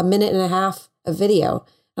 1.5 minutes of video.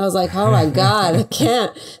 I was like, oh my God, I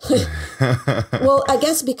can't. Well, I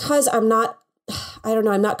guess because I'm not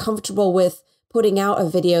comfortable with putting out a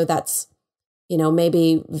video that's,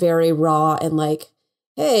 maybe very raw and like,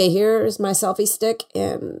 hey, here's my selfie stick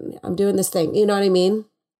and I'm doing this thing. You know what I mean?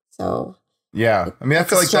 So yeah, I mean, I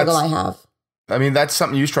feel like struggle I have. I mean, that's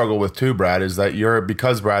something you struggle with too, Brad, is that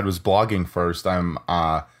because Brad was blogging first,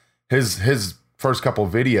 his first couple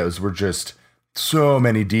of videos were just so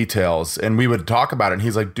many details, and we would talk about it, and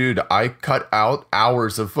he's like, dude, I cut out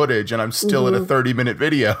hours of footage and I'm still in a 30-minute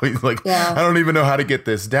video. He's like, I don't even know how to get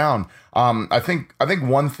this down. I think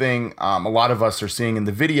one thing a lot of us are seeing in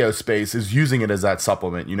the video space is using it as that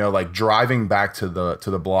supplement, like driving back to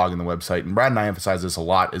the blog and the website. And Brad and I emphasize this a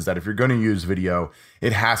lot, is that if you're going to use video,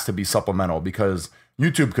 it has to be supplemental, because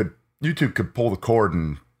YouTube could pull the cord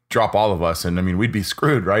and drop all of us, and I mean, we'd be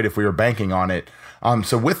screwed, right, if we were banking on it.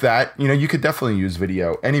 So with that, you could definitely use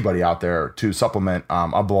video, anybody out there, to supplement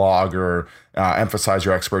a blog or emphasize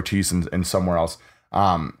your expertise in somewhere else.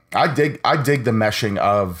 I dig the meshing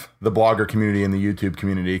of the blogger community and the YouTube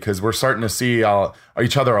community, because we're starting to see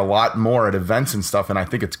each other a lot more at events and stuff, and I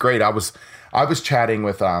think it's great. I was chatting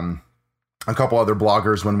with a couple other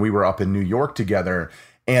bloggers when we were up in New York together,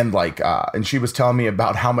 and and she was telling me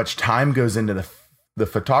about how much time goes into the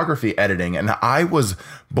photography editing, and I was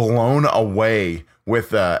blown away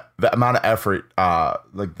with the amount of effort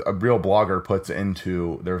like a real blogger puts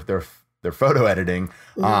into their photo editing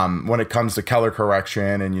when it comes to color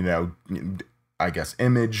correction and I guess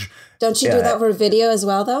image. Don't you do that for video as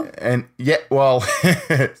well, though? And yeah, well,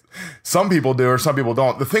 some people do or some people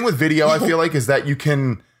don't. The thing with video, I feel like, is that you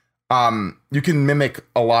can mimic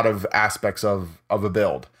a lot of aspects of a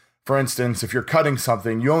build. For instance, if you're cutting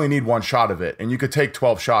something, you only need one shot of it, and you could take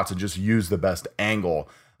 12 shots and just use the best angle.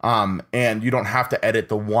 And you don't have to edit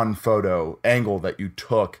the one photo angle that you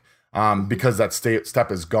took because that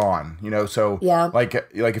step is gone. So like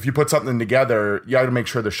if you put something together, you got to make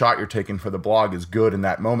sure the shot you're taking for the blog is good in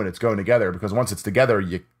that moment it's going together, because once it's together,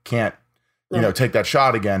 you can't take that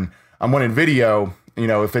shot again. When in video,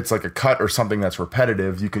 if it's like a cut or something that's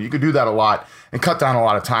repetitive, you could do that a lot and cut down a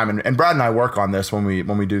lot of time. And Brad and I work on this when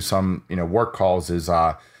we do some, work calls, is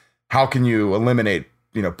how can you eliminate,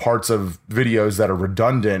 parts of videos that are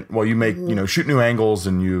redundant while you make, shoot new angles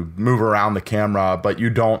and you move around the camera, but you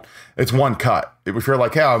don't, it's one cut. If you're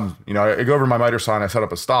like, hey, I go over my miter saw and I set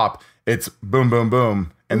up a stop, it's boom, boom,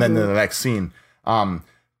 boom. And then the next scene.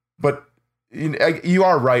 But you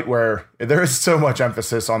are right, where there is so much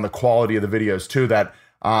emphasis on the quality of the videos too, that,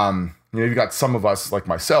 you've got some of us like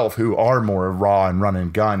myself who are more raw and run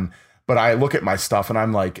and gun, but I look at my stuff and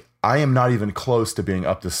I'm like, I am not even close to being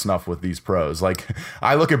up to snuff with these pros. Like,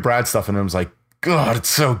 I look at Brad's stuff and I'm like, God, it's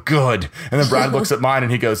so good. And then Brad looks at mine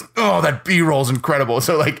and he goes, oh, that B-roll is incredible.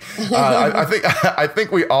 So like, I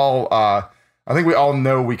think we all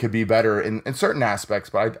know we could be better in certain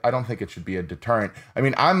aspects, but I don't think it should be a deterrent. I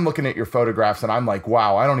mean, I'm looking at your photographs and I'm like,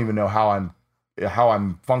 wow, I don't even know how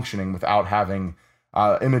I'm functioning without having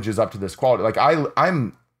images up to this quality. Like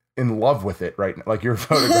I'm in love with it right now, like your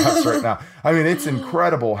photographs right now. I mean, it's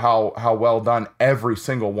incredible how well done every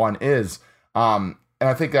single one is. And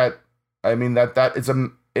I think that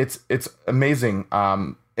it's amazing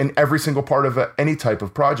in every single part of any type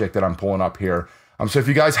of project that I'm pulling up here. So if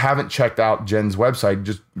you guys haven't checked out Jen's website,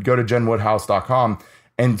 just go to jenwoodhouse.com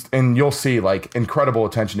and you'll see like incredible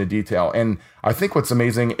attention to detail. And I think what's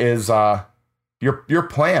amazing is your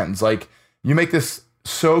plans. Like, you make this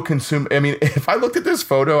so I mean, if I looked at this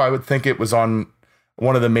photo, I would think it was on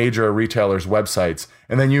one of the major retailers' websites.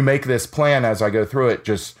 And then you make this plan as I go through it,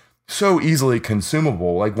 just so easily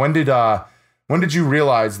consumable. Like when did you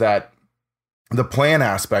realize that the plan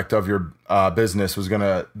aspect of your business was going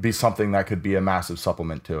to be something that could be a massive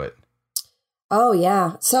supplement to it? Oh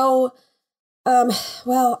yeah. So,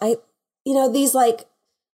 well, these like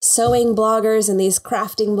sewing bloggers and these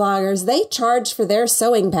crafting bloggers, they charge for their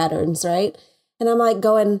sewing patterns, right? And I'm like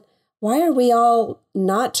going, why are we all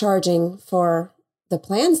not charging for the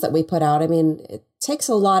plans that we put out? I mean, it takes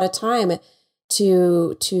a lot of time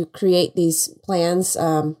to create these plans,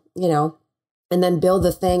 and then build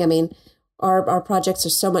the thing. I mean, our projects are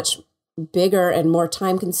so much bigger and more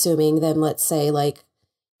time consuming than, let's say, like,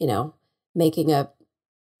 making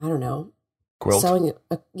quilt. Sewing.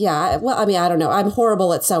 Yeah. Well, I mean, I don't know. I'm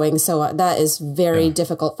horrible at sewing, so that is very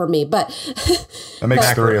difficult for me. But that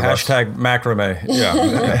makes three of us. Hashtag macrame.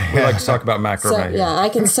 Yeah, we like to talk about macrame. So, yeah, I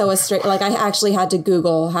can sew a straight. Like I actually had to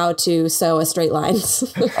Google how to sew a straight line.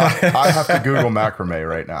 I have to Google macrame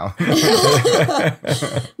right now.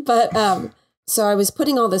 But so I was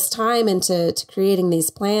putting all this time into creating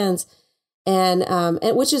these plans, and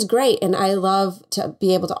which is great, and I love to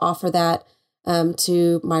be able to offer that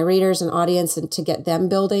to my readers and audience, and to get them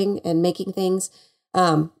building and making things.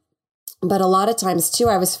 But a lot of times too,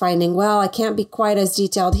 I was finding, well, I can't be quite as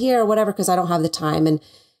detailed here or whatever, because I don't have the time, and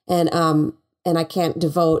I can't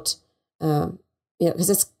devote, because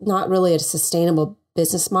it's not really a sustainable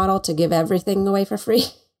business model to give everything away for free.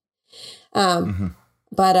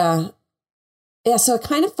 But yeah, so I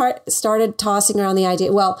kind of started tossing around the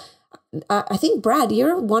idea. Well, I think, Brad,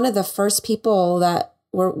 you're one of the first people that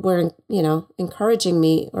were encouraging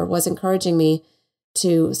me, or was encouraging me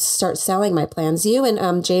to start selling my plans. You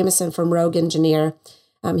and Jameson from Rogue Engineer,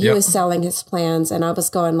 he was selling his plans, and I was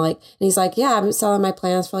going like, and he's like, yeah, I'm selling my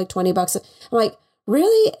plans for like $20. I'm like,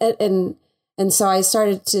 really? And so I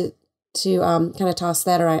started to kind of toss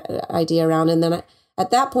that idea around. And then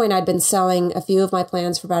at that point, I'd been selling a few of my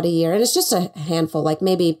plans for about a year, and it's just a handful, like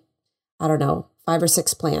maybe, I don't know, 5 or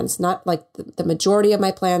 6 plans. Not like the majority of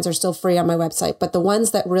my plans are still free on my website, but the ones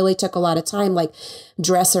that really took a lot of time, like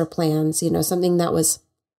dresser plans, something that was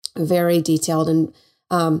very detailed, and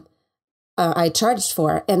I charged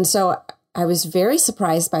for. And so I was very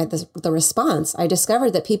surprised by the response. I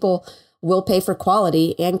discovered that people will pay for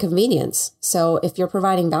quality and convenience. So if you're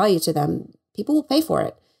providing value to them, people will pay for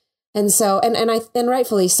it. And so, and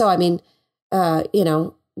rightfully so. I mean,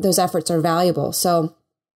 those efforts are valuable. So,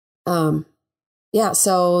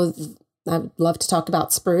 so I'd love to talk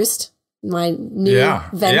about Spruced, my new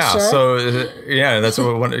venture. Yeah, so that's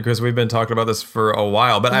what, because we've been talking about this for a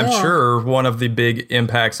while, but I'm sure one of the big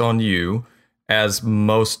impacts on you, as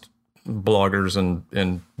most bloggers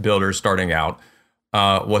and builders starting out,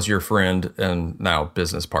 was your friend and now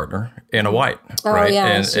business partner, Anna White, right? Oh,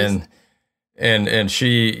 yeah, and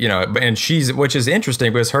she, and she's, which is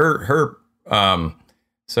interesting because her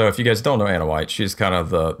so if you guys don't know Anna White, she's kind of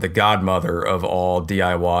the godmother of all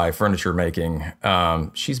DIY furniture making.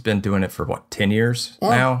 She's been doing it for 10 years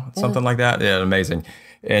now, something like that. Yeah, amazing.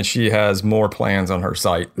 And she has more plans on her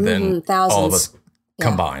site than all of us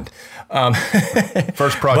combined.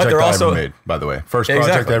 First project I ever made, by the way. First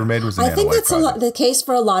project I ever made was an Anna White project. I think that's the case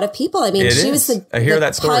for a lot of people. I mean, she was I hear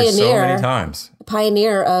that story so many times.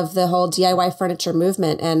 Pioneer of the whole DIY furniture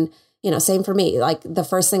movement. And, same for me. Like the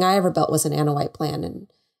first thing I ever built was an Anna White plan.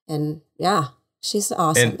 And yeah, she's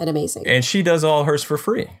awesome and amazing. And she does all hers for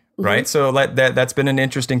free, right? So that's been an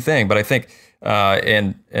interesting thing. But I think,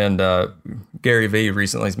 Gary Vee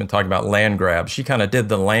recently has been talking about land grab. She kind of did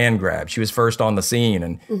the land grab. She was first on the scene,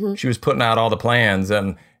 and she was putting out all the plans.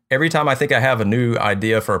 And every time I think I have a new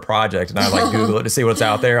idea for a project, and I like Google it to see what's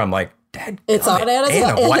out there, I'm like, Dad, it's on Anna's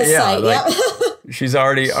site. She's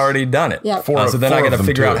already done it. Yeah. So then I got to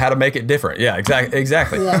figure out how to make it different. Yeah,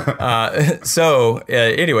 exactly.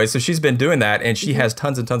 Anyway, so she's been doing that, and she has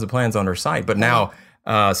tons and tons of plans on her site. But now,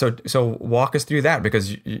 so walk us through that,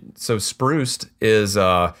 because so Spruced is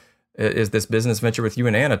this business venture with you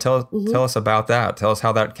and Anna. Tell us about that. Tell us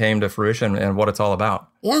how that came to fruition and what it's all about.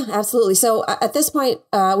 Yeah, absolutely. So at this point,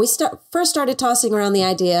 we first started tossing around the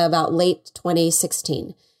idea about late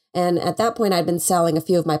 2016. And at that point, I'd been selling a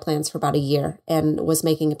few of my plans for about a year and was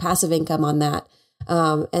making a passive income on that.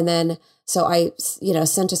 And then, so I,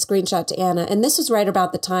 sent a screenshot to Anna, and this was right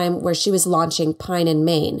about the time where she was launching Pine and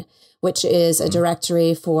Main, which is a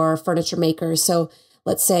directory for furniture makers. So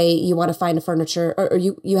let's say you want to find a furniture, or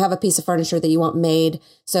you have a piece of furniture that you want made.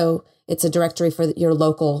 So it's a directory for your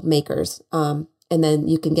local makers. And then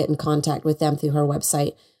you can get in contact with them through her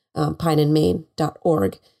website,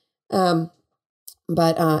 pineandmain.org.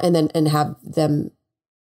 but and have them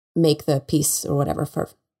make the piece or whatever for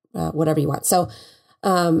whatever you want. So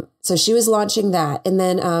she was launching that, and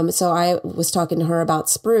then so I was talking to her about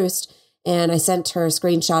Spruced, and I sent her a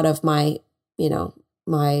screenshot of my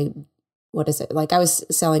what is it? Like I was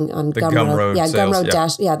selling on Gumroad. Yeah, sales, Gumroad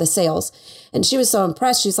Dash. Yeah, the sales. And she was so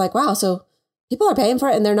impressed. She's like, wow, so people are paying for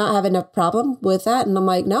it and they're not having a problem with that. And I'm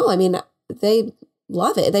like, no, I mean, they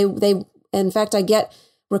love it. They, in fact, I get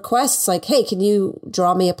requests like, hey, can you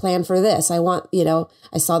draw me a plan for this? I want,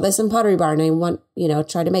 I saw this in Pottery Barn. I want,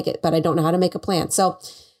 try to make it, but I don't know how to make a plan. So,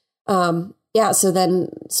 so then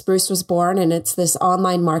Spruced was born, and it's this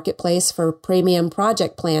online marketplace for premium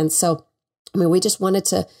project plans. So, I mean, we just wanted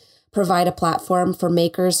to provide a platform for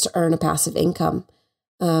makers to earn a passive income.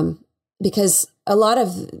 Because a lot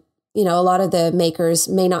of the makers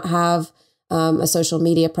may not have a social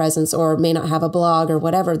media presence or may not have a blog or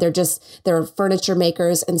whatever. They're furniture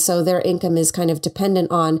makers. And so their income is kind of dependent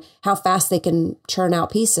on how fast they can churn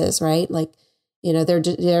out pieces, right? Like,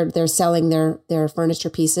 they're selling their furniture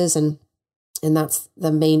pieces and that's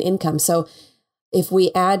the main income. So if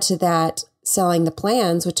we add to that selling the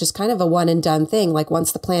plans, which is kind of a one and done thing, like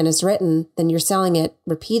once the plan is written, then you're selling it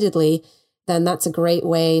repeatedly, then that's a great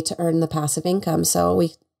way to earn the passive income. So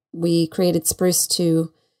we created Spruce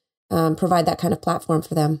to provide that kind of platform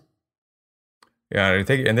for them. Yeah, I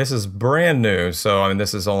think, and this is brand new. So, I mean,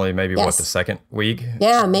 this is only maybe the second week?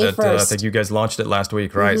 Yeah, May 1st. I think you guys launched it last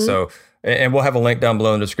week, right? Mm-hmm. So, and we'll have a link down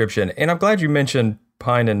below in the description. And I'm glad you mentioned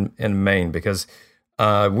Pine in Maine, because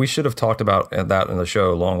we should have talked about that in the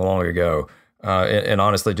show long ago. And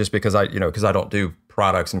honestly, just because I don't do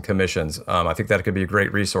products and commissions, I think that could be a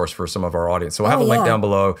great resource for some of our audience. So we'll have a link down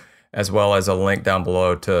below, as well as a link down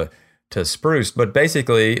below to Spruced. But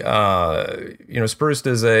basically, Spruced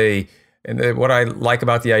is and what I like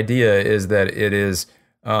about the idea is that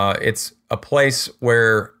it's a place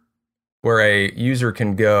where a user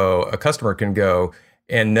can go, a customer can go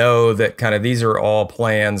and know that kind of these are all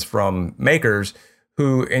plans from makers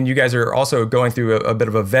and you guys are also going through a bit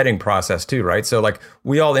of a vetting process too, right? So like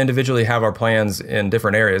we all individually have our plans in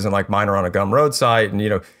different areas, and like mine are on a Gumroad site, and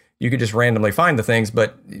you could just randomly find the things,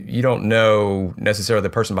 but you don't know necessarily the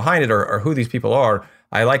person behind it or who these people are.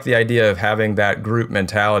 I like the idea of having that group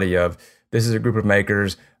mentality of this is a group of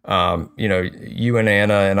makers. You and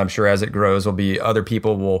Anna, and I'm sure as it grows, other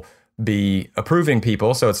people will be approving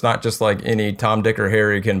people. So it's not just like any Tom, Dick, or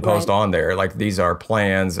Harry can post on there. Like these are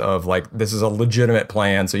plans of like, this is a legitimate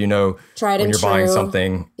plan. So, when you're buying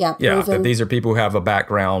something, that these are people who have a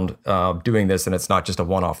background doing this, and it's not just a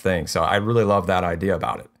one-off thing. So I really love that idea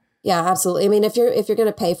about it. Yeah, absolutely. I mean, if you're going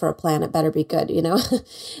to pay for a plan, it better be good,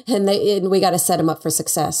 and we got to set them up for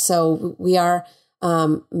success. So we are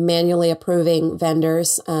manually approving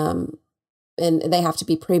vendors, and they have to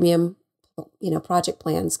be premium project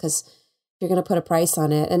plans, because you're going to put a price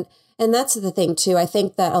on it. And that's the thing too. I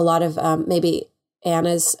think that a lot of maybe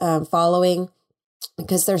Anna's following,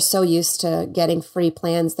 because they're so used to getting free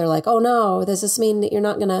plans, they're like, oh no, does this mean that you're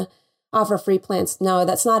not going to offer free plans? No,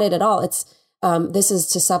 that's not it at all. It's this is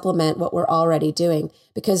to supplement what we're already doing,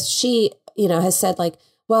 because she, has said like,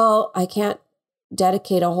 well, I can't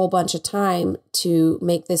dedicate a whole bunch of time to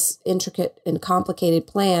make this intricate and complicated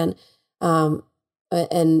plan,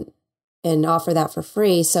 and offer that for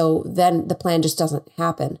free. So then the plan just doesn't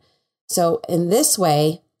happen. So in this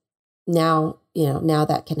way, now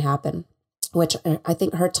that can happen, which I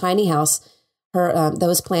think her tiny house,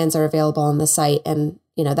 those plans are available on the site. And,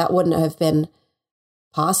 that wouldn't have been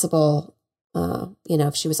possible,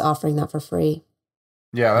 if she was offering that for free.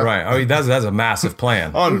 Yeah. Right. I mean, that's a massive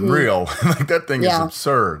plan. Unreal. Like that thing is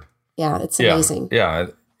absurd. Yeah. It's amazing. Yeah.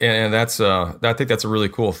 And that's, I think that's a really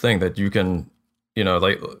cool thing that you can,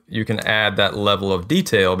 you can add that level of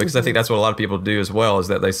detail, because I think that's what a lot of people do as well, is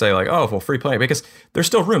that they say like, oh, well, free plan, because there's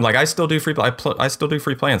still room. Like I still do free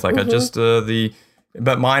plans. Like I just,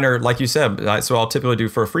 but mine are, like you said, so I'll typically do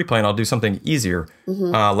for a free plan, I'll do something easier.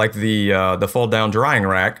 Like the fold down drying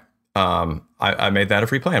rack. I made that a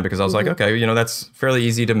free plan because I was like, okay, that's fairly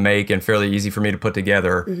easy to make and fairly easy for me to put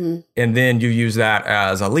together. And then you use that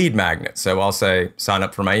as a lead magnet. So I'll say, sign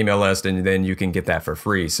up for my email list, and then you can get that for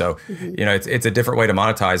free. So, it's a different way to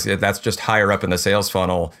monetize. That's just higher up in the sales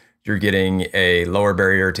funnel. You're getting a lower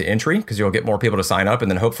barrier to entry because you'll get more people to sign up, and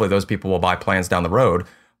then hopefully those people will buy plans down the road.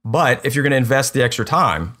 But if you're going to invest the extra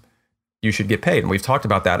time, you should get paid. And we've talked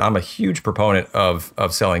about that. I'm a huge proponent of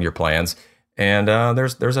selling your plans. And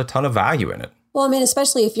there's a ton of value in it. Well, I mean,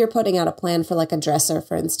 especially if you're putting out a plan for like a dresser,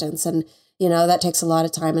 for instance, and, that takes a lot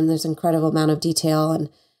of time and there's an incredible amount of detail. And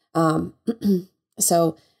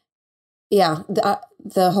so, yeah,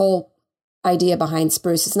 the whole idea behind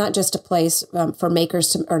Spruce. It's not just a place for makers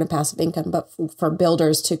to earn a passive income, but for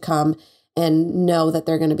builders to come and know that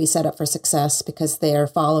they're going to be set up for success because they are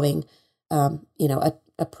following, a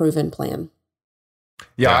proven plan.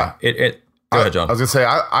 Yeah. Go ahead, John. I was gonna say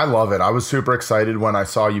I love it. I was super excited when I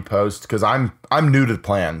saw you post because I'm new to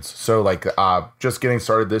plans. So like just getting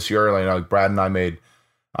started this year, like Brad and I made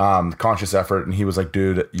conscious effort, and he was like,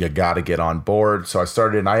 dude, you got to get on board. So I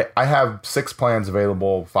started, and I have 6 plans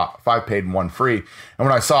available, 5 paid and 1 free. And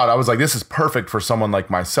when I saw it, I was like, this is perfect for someone like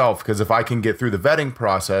myself, because if I can get through the vetting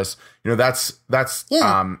process, that's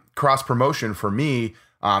cross promotion for me,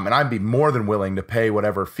 and I'd be more than willing to pay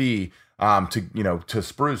whatever fee to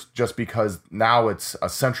Spruce, just because now it's a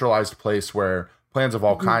centralized place where plans of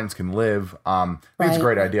all kinds can live. I think it's a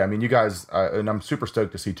great idea. I mean, you guys, and I'm super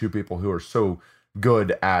stoked to see 2 people who are so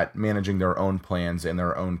good at managing their own plans and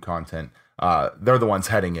their own content. They're the ones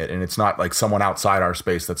heading it, and it's not like someone outside our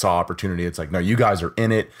space that saw opportunity. It's like, no, you guys are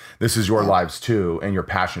in it. This is your lives too, and you're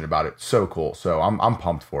passionate about it. So cool. So I'm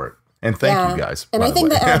pumped for it. And thank you guys. And I think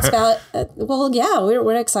that adds value.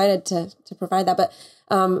 We're excited to provide that, but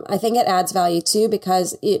I think it adds value too,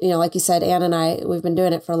 because like you said, Ann and I, we've been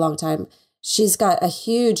doing it for a long time. She's got a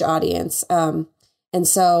huge audience, and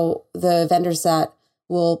so the vendors that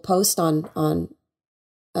will post on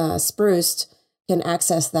Spruced can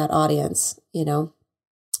access that audience.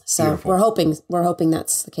 So Beautiful. we're hoping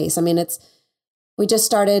that's the case. I mean, we just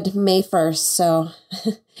started May 1st, so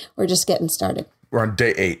we're just getting started. We're on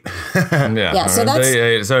day 8. yeah. So that's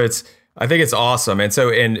day 8. So I think it's awesome. And so,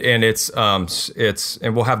 and it's,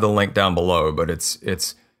 and we'll have the link down below, but it's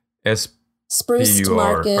Spruced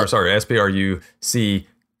Market. SPRUC,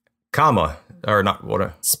 comma, or not,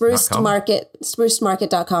 what? Spruced Market,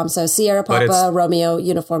 sprucedmarket.com. So Sierra Papa, Romeo,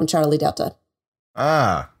 Uniform, Charlie Delta.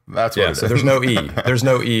 That's what it is. So there's no E. There's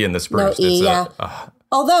no E in the Spruced. No E,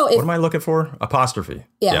 Although, what am I looking for? Apostrophe.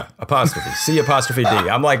 Yeah. Apostrophe. C apostrophe D.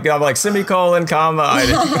 I'm like semicolon, comma.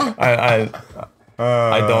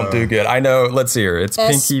 I don't do good. I know. Let's see here. It's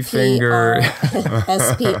pinky finger.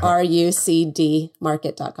 SPRUCD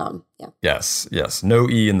market.com. Yeah. Yes. No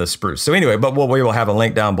E in the Spruce. So anyway, but we will have a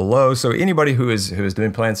link down below. So anybody who is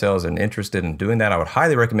doing plan sales and interested in doing that, I would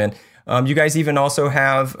highly recommend. You guys even also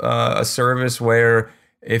have a service where,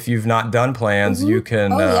 if you've not done plans, you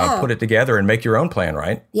can put it together and make your own plan,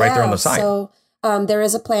 right? Yeah, right there on the site. So there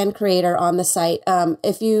is a plan creator on the site.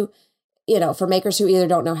 If you for makers who either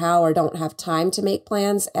don't know how or don't have time to make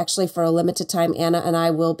plans, actually for a limited time, Anna and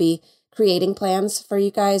I will be creating plans for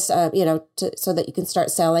you guys, so that you can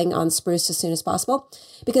start selling on Spruce as soon as possible.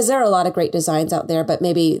 Because there are a lot of great designs out there, but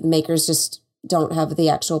maybe makers just don't have the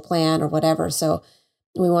actual plan or whatever. So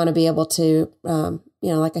we want to be able to,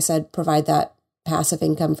 like I said, provide that passive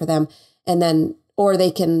income for them, and then or they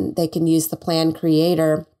can use the plan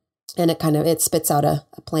creator, and it spits out a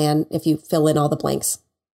plan if you fill in all the blanks.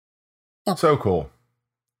 Yeah. So cool.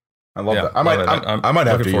 I love that. I might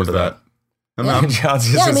have to use that.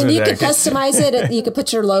 Yeah, I mean, you could customize it. You could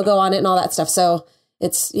put your logo on it and all that stuff. So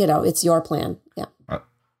it's your plan. Yeah.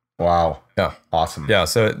 Wow. Yeah. Awesome. Yeah.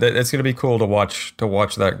 So it's going to be cool to watch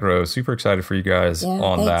that grow. Super excited for you guys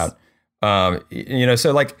on thanks. that.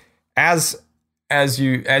 So like as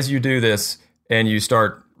you do this and you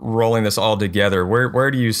start rolling this all together,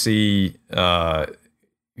 where do you see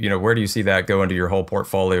where do you see that go into your whole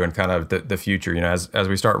portfolio and kind of the future? As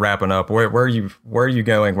we start wrapping up, where are you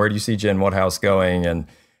going? Where do you see Jen Woodhouse going,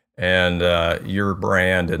 and your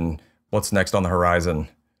brand, and what's next on the horizon?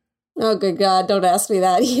 Oh, good God, don't ask me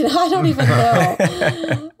that. I don't even know.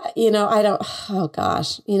 I don't. Oh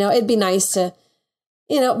gosh, it'd be nice to.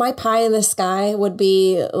 My pie in the sky would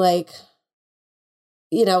be like,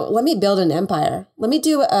 let me build an empire. Let me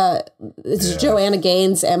do Joanna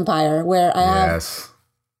Gaines empire, where I have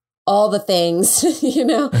all the things,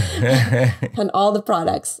 and all the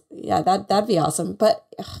products. Yeah, that'd be awesome. But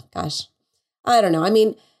gosh, I don't know. I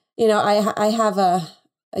mean, I have a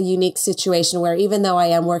unique situation where even though I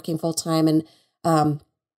am working full time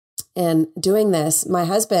and doing this, my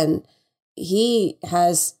husband, he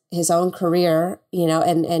has his own career,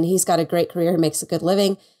 and he's got a great career. He makes a good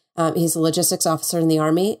living. He's a logistics officer in the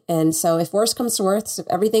Army. And so if worse comes to worse, if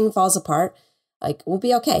everything falls apart, like, we'll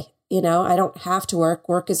be okay. I don't have to work.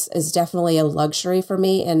 Work is definitely a luxury for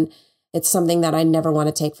me. And it's something that I never want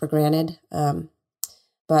to take for granted.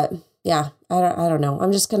 But yeah, I don't know.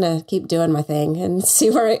 I'm just going to keep doing my thing and see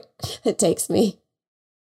where it takes me.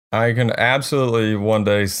 I can absolutely one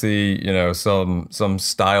day see, some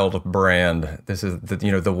styled brand. This is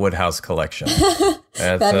the Woodhouse collection.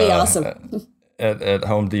 That'd be awesome. At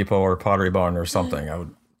Home Depot or Pottery Barn or something.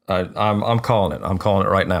 I'm calling it. I'm calling it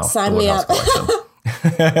right now. Sign me up.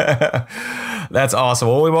 That's awesome.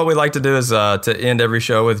 Well, what we like to do is to end every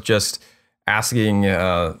show with just asking.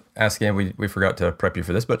 We forgot to prep you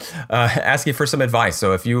for this, but asking for some advice.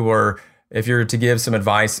 So if you're to give some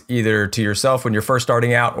advice either to yourself when you're first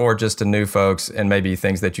starting out, or just to new folks, and maybe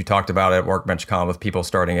things that you talked about at WorkbenchCon with people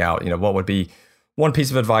starting out, what would be one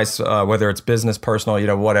piece of advice, whether it's business,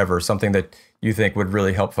 personal, whatever, something that you think would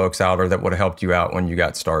really help folks out or that would have helped you out when you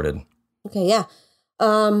got started? Okay, yeah.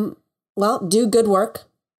 Well, do good work.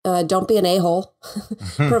 Don't be an a-hole.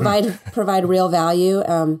 provide real value.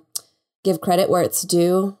 Give credit where it's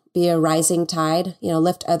due. Be a rising tide.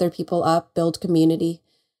 Lift other people up. Build community.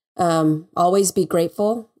 Always be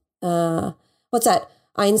grateful. What's that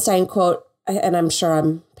Einstein quote? And I'm sure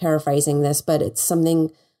I'm paraphrasing this, but it's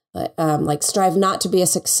something like strive not to be a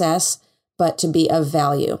success, but to be of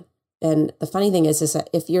value. And the funny thing is that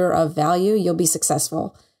if you're of value, you'll be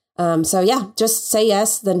successful. So yeah, just say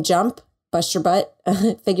yes, then jump, bust your butt,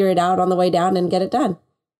 figure it out on the way down and get it done.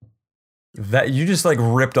 That you just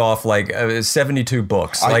ripped off 72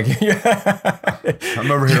 books. I'm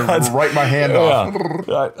over here write my hand off.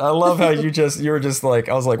 I love how you were just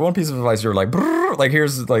I was like, one piece of advice, you're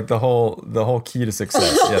here's the whole key to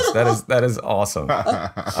success. Yes, that is awesome.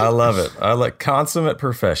 I love it. I like consummate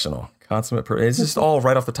professional. It's just all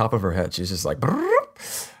right off the top of her head. She's just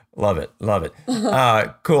love it.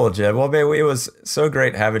 Cool, Jen. Well, babe, it was so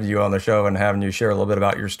great having you on the show and having you share a little bit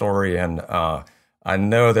about your story. And I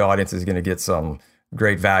know the audience is going to get some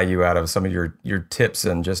great value out of some of your tips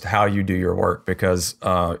and just how you do your work, because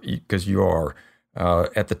you are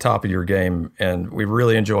at the top of your game, and we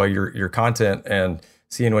really enjoy your content and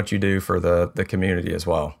seeing what you do for the community as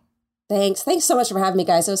well. Thanks so much for having me,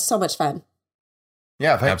 guys. It was so much fun.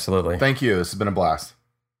 Yeah, absolutely. Thank you. This has been a blast.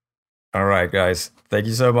 All right, guys. Thank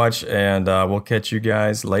you so much, and we'll catch you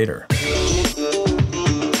guys later.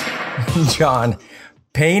 John,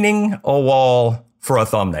 painting a wall for a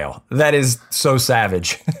thumbnail. That is so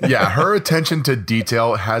savage. Yeah, her attention to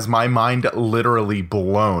detail has my mind literally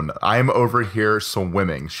blown. I'm over here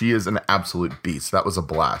swimming. She is an absolute beast. That was a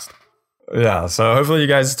blast. Yeah, so hopefully you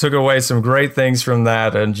guys took away some great things from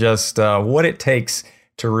that, and just what it takes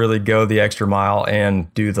to really go the extra mile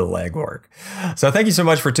and do the legwork. So thank you so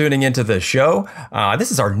much for tuning into the show.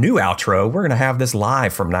 This is our new outro. We're going to have this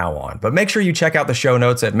live from now on, but make sure you check out the show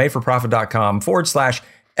notes at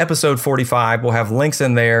madeforprofit.com/episode 45. We'll have links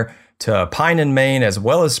in there to Pine and Main as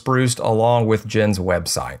well as Spruced, along with Jen's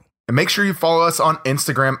website. And make sure you follow us on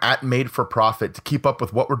Instagram at Made for Profit to keep up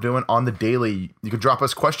with what we're doing on the daily. You can drop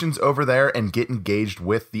us questions over there and get engaged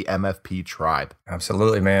with the MFP tribe.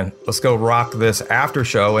 Absolutely, man. Let's go rock this after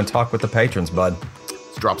show and talk with the patrons, bud.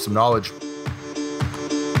 Let's drop some knowledge.